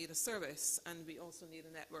text, and we need a service, and we also need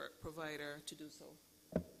a network provider to do so.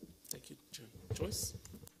 Thank you, Joyce.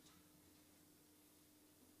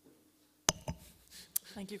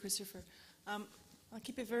 Thank you, Christopher. I'll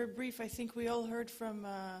keep it very brief. I think we all heard from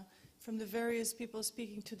the various people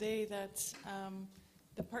speaking today that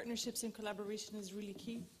the partnerships and collaboration is really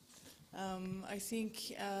key. I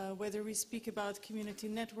think whether we speak about community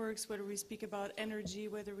networks, whether we speak about energy,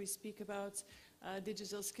 whether we speak about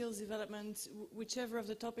digital skills development, whichever of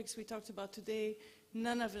the topics we talked about today,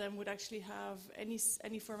 none of them would actually have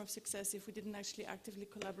any form of success if we didn't actually actively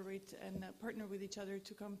collaborate and partner with each other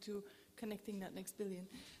to come to connecting that next billion.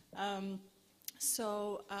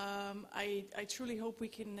 I truly hope we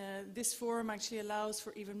can, this forum actually allows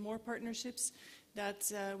for even more partnerships,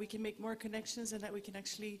 that we can make more connections, and that we can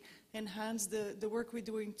actually enhance the work we're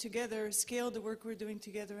doing together, scale the work we're doing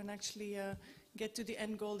together, and actually get to the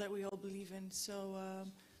end goal that we all believe in. So,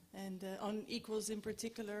 on equals in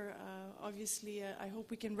particular, obviously, I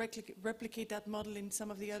hope we can replicate that model in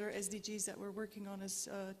some of the other SDGs that we're working on as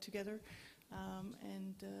together.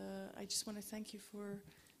 I just want to thank you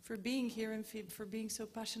for being here and for being so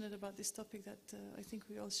passionate about this topic that I think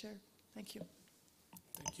we all share. Thank you.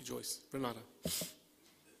 Thank you, Joyce. Renata.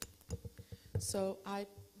 So I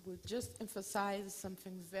would just emphasize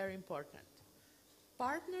something very important.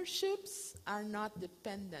 Partnerships are not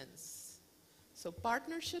dependence. So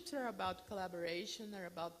partnerships are about collaboration, they're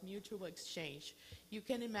about mutual exchange. You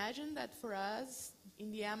can imagine that for us,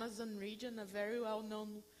 in the Amazon region, a very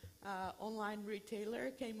well-known online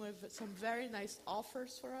retailer came with some very nice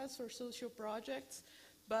offers for us for social projects,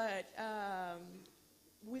 but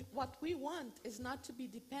what we want is not to be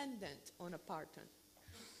dependent on a partner,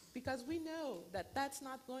 because we know that that's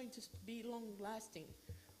not going to be long-lasting.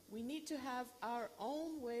 We need to have our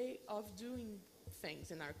own way of doing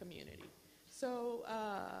things in our community. So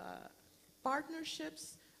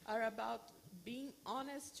partnerships are about being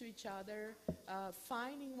honest to each other,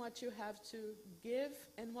 finding what you have to give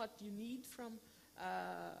and what you need from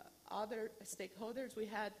other stakeholders. We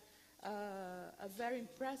had a very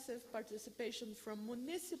impressive participation from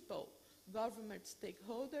municipal government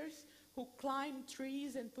stakeholders who climb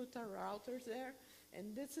trees and put our routers there.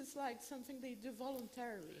 And this is like something they do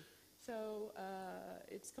voluntarily. So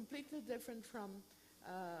it's completely different from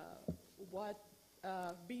what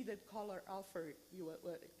beaded collar offer you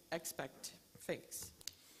would expect. Thanks.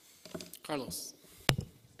 Carlos.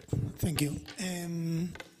 Thank you.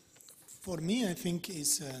 For me, I think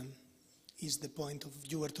is the point of,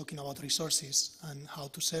 you were talking about resources and how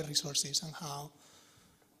to share resources, and how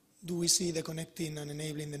do we see the connecting and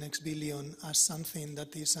enabling the next billion as something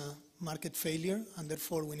that is a market failure, and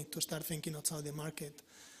therefore we need to start thinking outside the market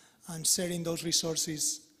and sharing those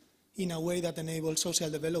resources in a way that enables social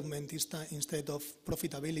development instead of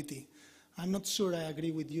profitability. I'm not sure I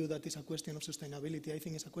agree with you that it's a question of sustainability. I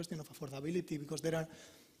think it's a question of affordability, because there are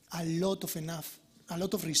a lot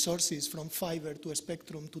of resources, from fiber to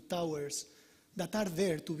spectrum to towers, that are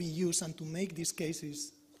there to be used and to make these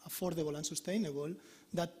cases affordable and sustainable,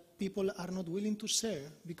 that people are not willing to share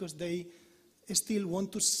because they still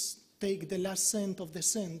want to take the last cent of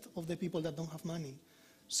the people that don't have money.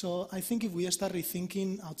 So I think if we start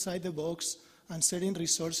rethinking outside the box and sharing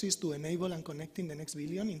resources to enable and connecting the next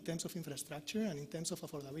billion in terms of infrastructure and in terms of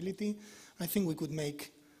affordability, I think we could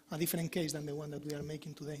make a different case than the one that we are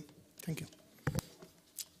making today. Thank you.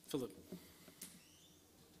 Philip.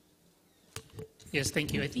 Yes,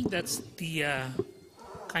 thank you. I think that's the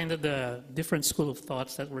kind of the different school of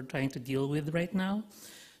thoughts that we're trying to deal with right now.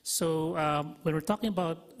 So when we're talking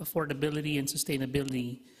about affordability and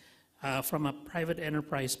sustainability, from a private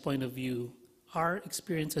enterprise point of view, our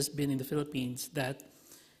experience has been in the Philippines that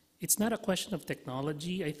it's not a question of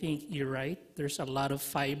technology. I think you're right. There's a lot of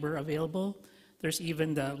fiber available. There's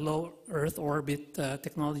even the low Earth orbit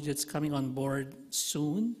technology that's coming on board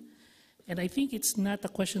soon. And I think it's not a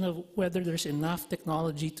question of whether there's enough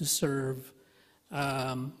technology to serve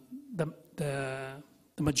the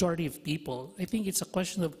majority of people. I think it's a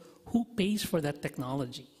question of who pays for that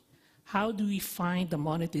technology. How do we find the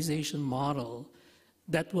monetization model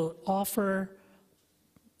that will offer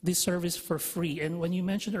this service for free? And when you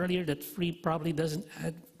mentioned earlier that free probably doesn't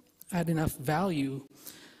add add enough value,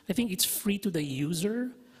 I think it's free to the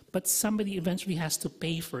user, but somebody eventually has to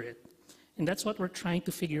pay for it. And that's what we're trying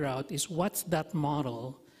to figure out, is what's that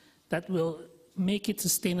model that will make it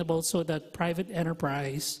sustainable so that private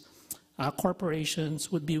enterprise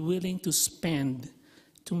corporations would be willing to spend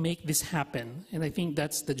to make this happen. And I think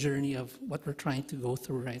that's the journey of what we're trying to go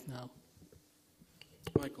through right now.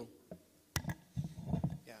 Michael.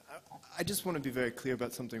 Yeah, I just want to be very clear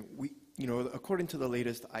about something. According to the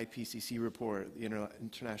latest IPCC report, the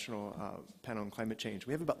International Panel on Climate Change,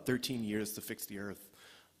 we have about 13 years to fix the Earth,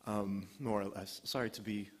 more or less. Sorry to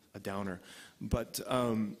be a downer, but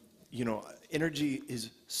energy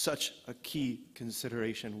is such a key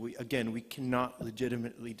consideration. We cannot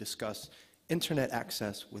legitimately discuss internet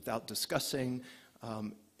access without discussing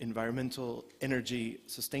environmental, energy,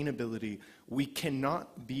 sustainability. We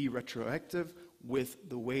cannot be retroactive with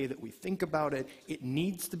the way that we think about it. It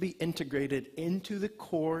needs to be integrated into the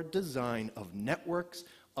core design of networks,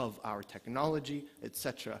 of our technology,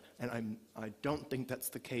 etc. And I don't think that's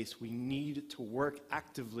the case. We need to work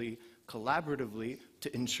actively, collaboratively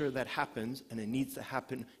to ensure that happens, and it needs to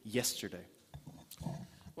happen yesterday.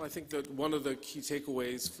 Well, I think that one of the key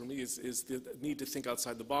takeaways for me is the need to think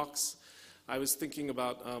outside the box. I was thinking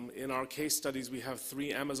about, in our case studies, we have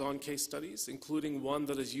 3 Amazon case studies, including one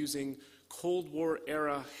that is using Cold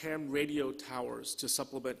War-era ham radio towers to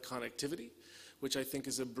supplement connectivity, which I think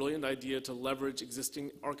is a brilliant idea to leverage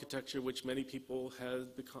existing architecture, which many people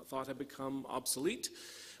thought had become obsolete.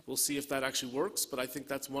 We'll see if that actually works, but I think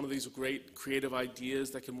that's one of these great creative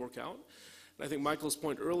ideas that can work out. And I think Michael's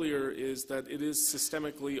point earlier is that it is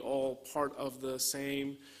systemically all part of the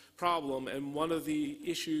same problem, and one of the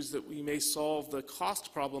issues that we may solve the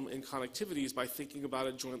cost problem in connectivity is by thinking about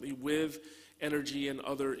it jointly with energy and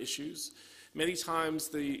other issues. Many times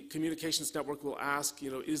the communications network will ask,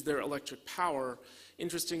 is there electric power?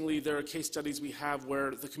 Interestingly, there are case studies we have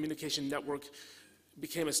where the communication network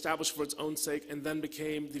became established for its own sake and then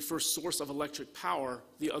became the first source of electric power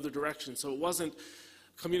the other direction. So it wasn't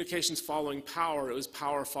communications following power, it was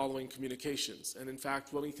power following communications. And in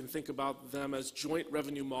fact, when we can think about them as joint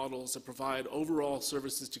revenue models that provide overall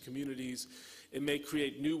services to communities, it may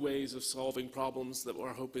create new ways of solving problems that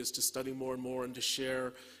our hope is to study more and more and to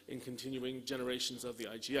share in continuing generations of the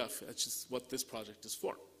IGF. That's just what this project is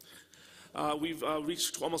for. We've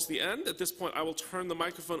reached almost the end. At this point, I will turn the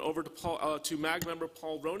microphone over to MAG member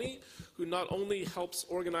Paul Roney, who not only helps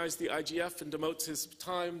organize the IGF and devotes his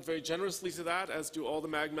time very generously to that, as do all the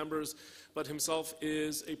MAG members, but himself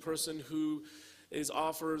is a person who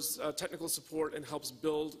offers technical support and helps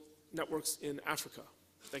build networks in Africa.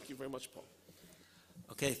 Thank you very much, Paul.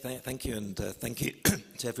 Okay, thank you, and thank you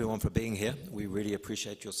to everyone for being here. We really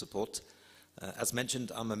appreciate your support. As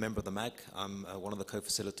mentioned, I'm a member of the MAG. I'm one of the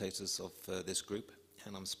co-facilitators of this group,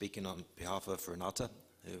 and I'm speaking on behalf of Renata,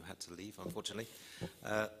 who had to leave, unfortunately.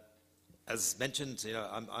 As mentioned,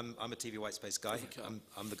 I'm a TV white space guy.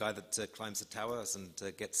 I'm the guy that climbs the towers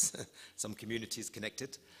and gets some communities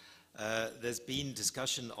connected. There's been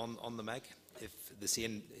discussion on the MAG if the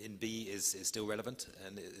CNB is still relevant,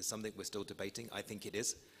 and it's something we're still debating. I think it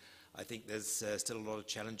is. I think there's still a lot of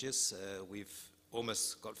challenges. We've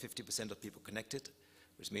almost got 50% of people connected,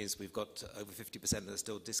 which means we've got over 50% that are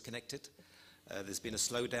still disconnected. There's been a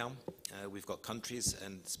slowdown. We've got countries,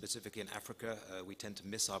 and specifically in Africa, we tend to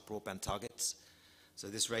miss our broadband targets. So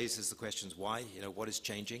this raises the questions why, what is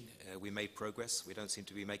changing? We made progress. We don't seem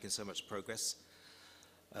to be making so much progress.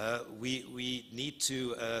 We need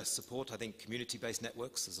to support, I think, community-based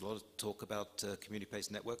networks. There's a lot of talk about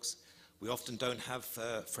community-based networks. We often don't have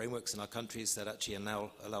frameworks in our countries that actually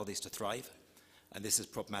allow these to thrive, and this is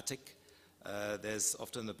problematic. There's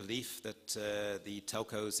often the belief that the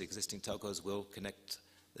existing telcos will connect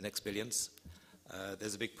the next billions.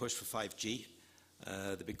 There's a big push for 5G.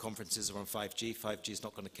 The big conferences are on 5G. 5G is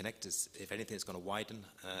not going to connect. If anything, it's going to widen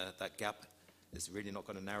that gap. It's really not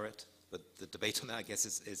going to narrow it. But the debate on that, I guess,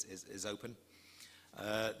 is open.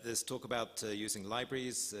 There's talk about using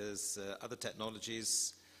libraries. There's other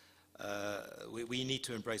technologies. We need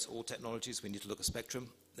to embrace all technologies. We need to look at spectrum.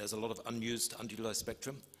 There's a lot of underutilized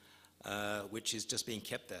spectrum, which is just being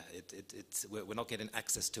kept there. We're not getting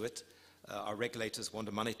access to it. Our regulators want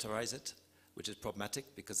to monetize it, which is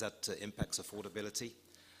problematic because that impacts affordability.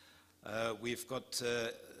 We've got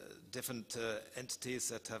different entities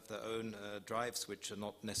that have their own drives, which are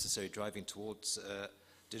not necessarily driving towards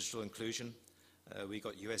digital inclusion. We've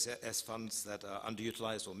got USS funds that are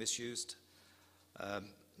underutilized or misused.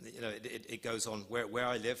 It goes on. Where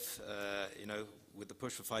I live, with the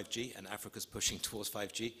push for 5G, and Africa's pushing towards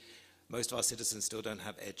 5G, most of our citizens still don't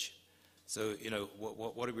have edge. So, you know,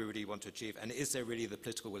 what do we really want to achieve? And is there really the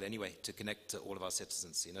political will anyway to connect all of our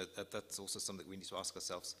citizens? You know, that's also something we need to ask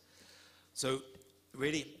ourselves. So,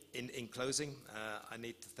 really, in closing, I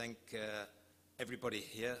need to thank everybody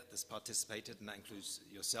here that's participated, and that includes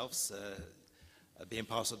yourselves, being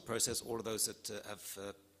part of the process, all of those that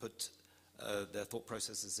have put their thought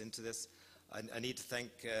processes into this. I need to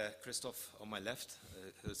thank Christoph on my left,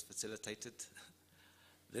 who has facilitated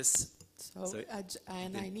this. So,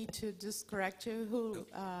 I need to just correct you. Who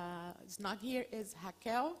is not here is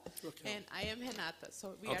Raquel, and I am Renata.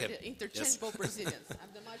 So we are the interchangeable Brazilians. I'm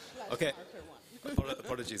the much less marker one.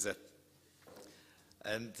 Apologies there.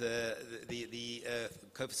 And the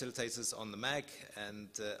co-facilitators on the MAG, and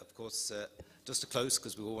of course, just to close,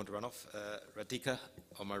 because we all want to run off, Radhika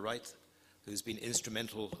on my right, who's been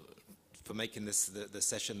instrumental for making this the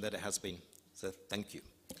session that it has been. So thank you.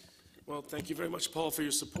 Well, thank you very much, Paul, for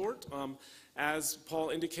your support. As Paul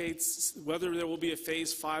indicates, whether there will be a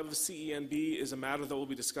Phase 5 of CENB is a matter that will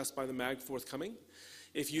be discussed by the MAG forthcoming.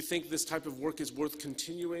 If you think this type of work is worth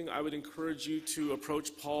continuing, I would encourage you to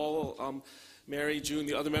approach Paul, Mary, June,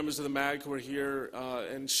 the other members of the MAG who are here,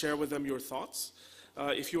 and share with them your thoughts.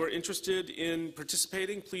 If you are interested in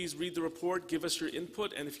participating, please read the report, give us your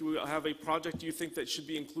input, and if you have a project you think that should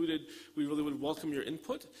be included, we really would welcome your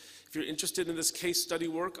input. If you're interested in this case study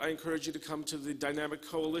work, I encourage you to come to the Dynamic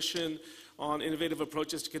Coalition on Innovative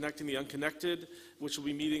Approaches to Connecting the Unconnected, which will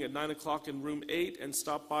be meeting at 9 o'clock in room 8, and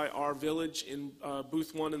stop by our village in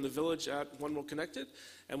booth 1 in the village at One World Connected.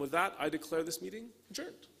 And with that, I declare this meeting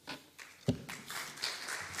adjourned.